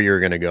wasn't sure where you were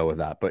going to go with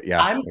that, but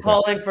yeah. I'm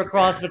calling for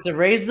CrossFit to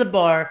raise the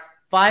bar,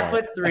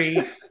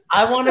 5'3".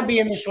 I want to be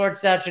in the short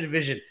stature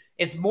division.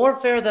 It's more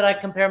fair that I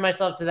compare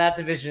myself to that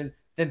division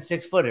than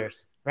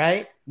 6-footers,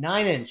 right?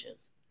 9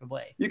 inches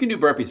away. You can do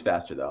burpees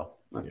faster, though.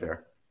 Not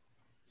fair.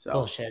 So.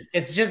 Bullshit.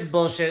 It's just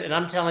bullshit. And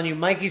I'm telling you,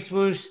 Mikey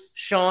Swoosh,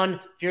 Sean,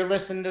 if you're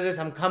listening to this,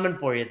 I'm coming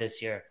for you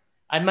this year.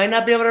 I might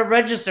not be able to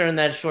register in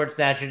that short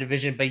stature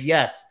division, but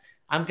yes,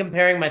 I'm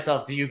comparing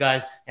myself to you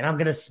guys, and I'm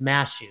going to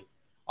smash you.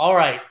 All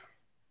right.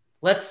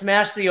 Let's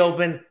smash the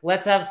Open.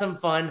 Let's have some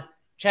fun.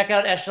 Check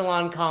out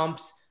Echelon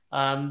Comps.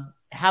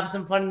 Have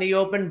some fun in the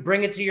Open.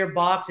 Bring it to your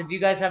box. If you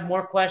guys have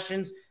more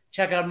questions,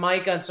 check out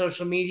Mike on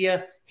social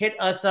media. Hit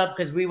us up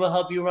because we will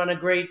help you run a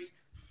great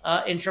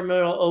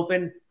Intramural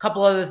Open.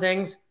 Couple other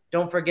things.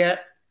 Don't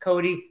forget,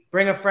 Cody,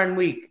 Bring a Friend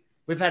Week.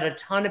 We've had a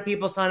ton of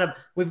people sign up.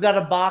 We've got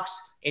a box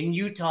in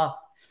Utah.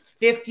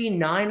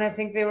 59, I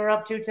think they were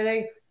up to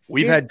today.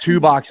 We've had 2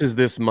 boxes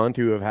this month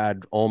who have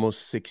had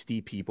almost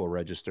 60 people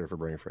register for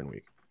Bring a Friend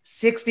Week.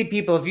 60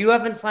 people. If you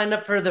haven't signed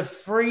up for the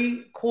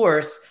free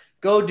course,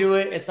 go do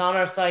it. It's on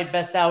our site,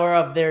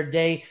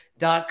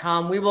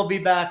 besthouroftheirday.com. We will be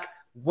back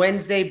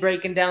Wednesday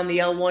breaking down the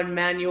L1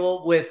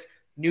 manual with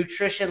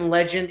nutrition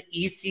legend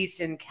E.C.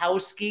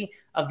 Sinkowski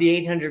of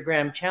the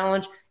 800-gram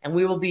challenge. And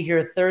we will be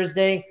here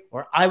Thursday,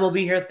 or I will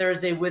be here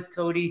Thursday with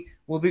Cody.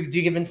 We'll be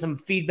giving some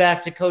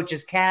feedback to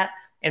coaches Kat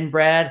and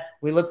Brad.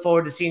 We look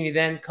forward to seeing you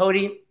then.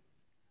 Cody,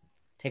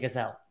 take us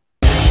out.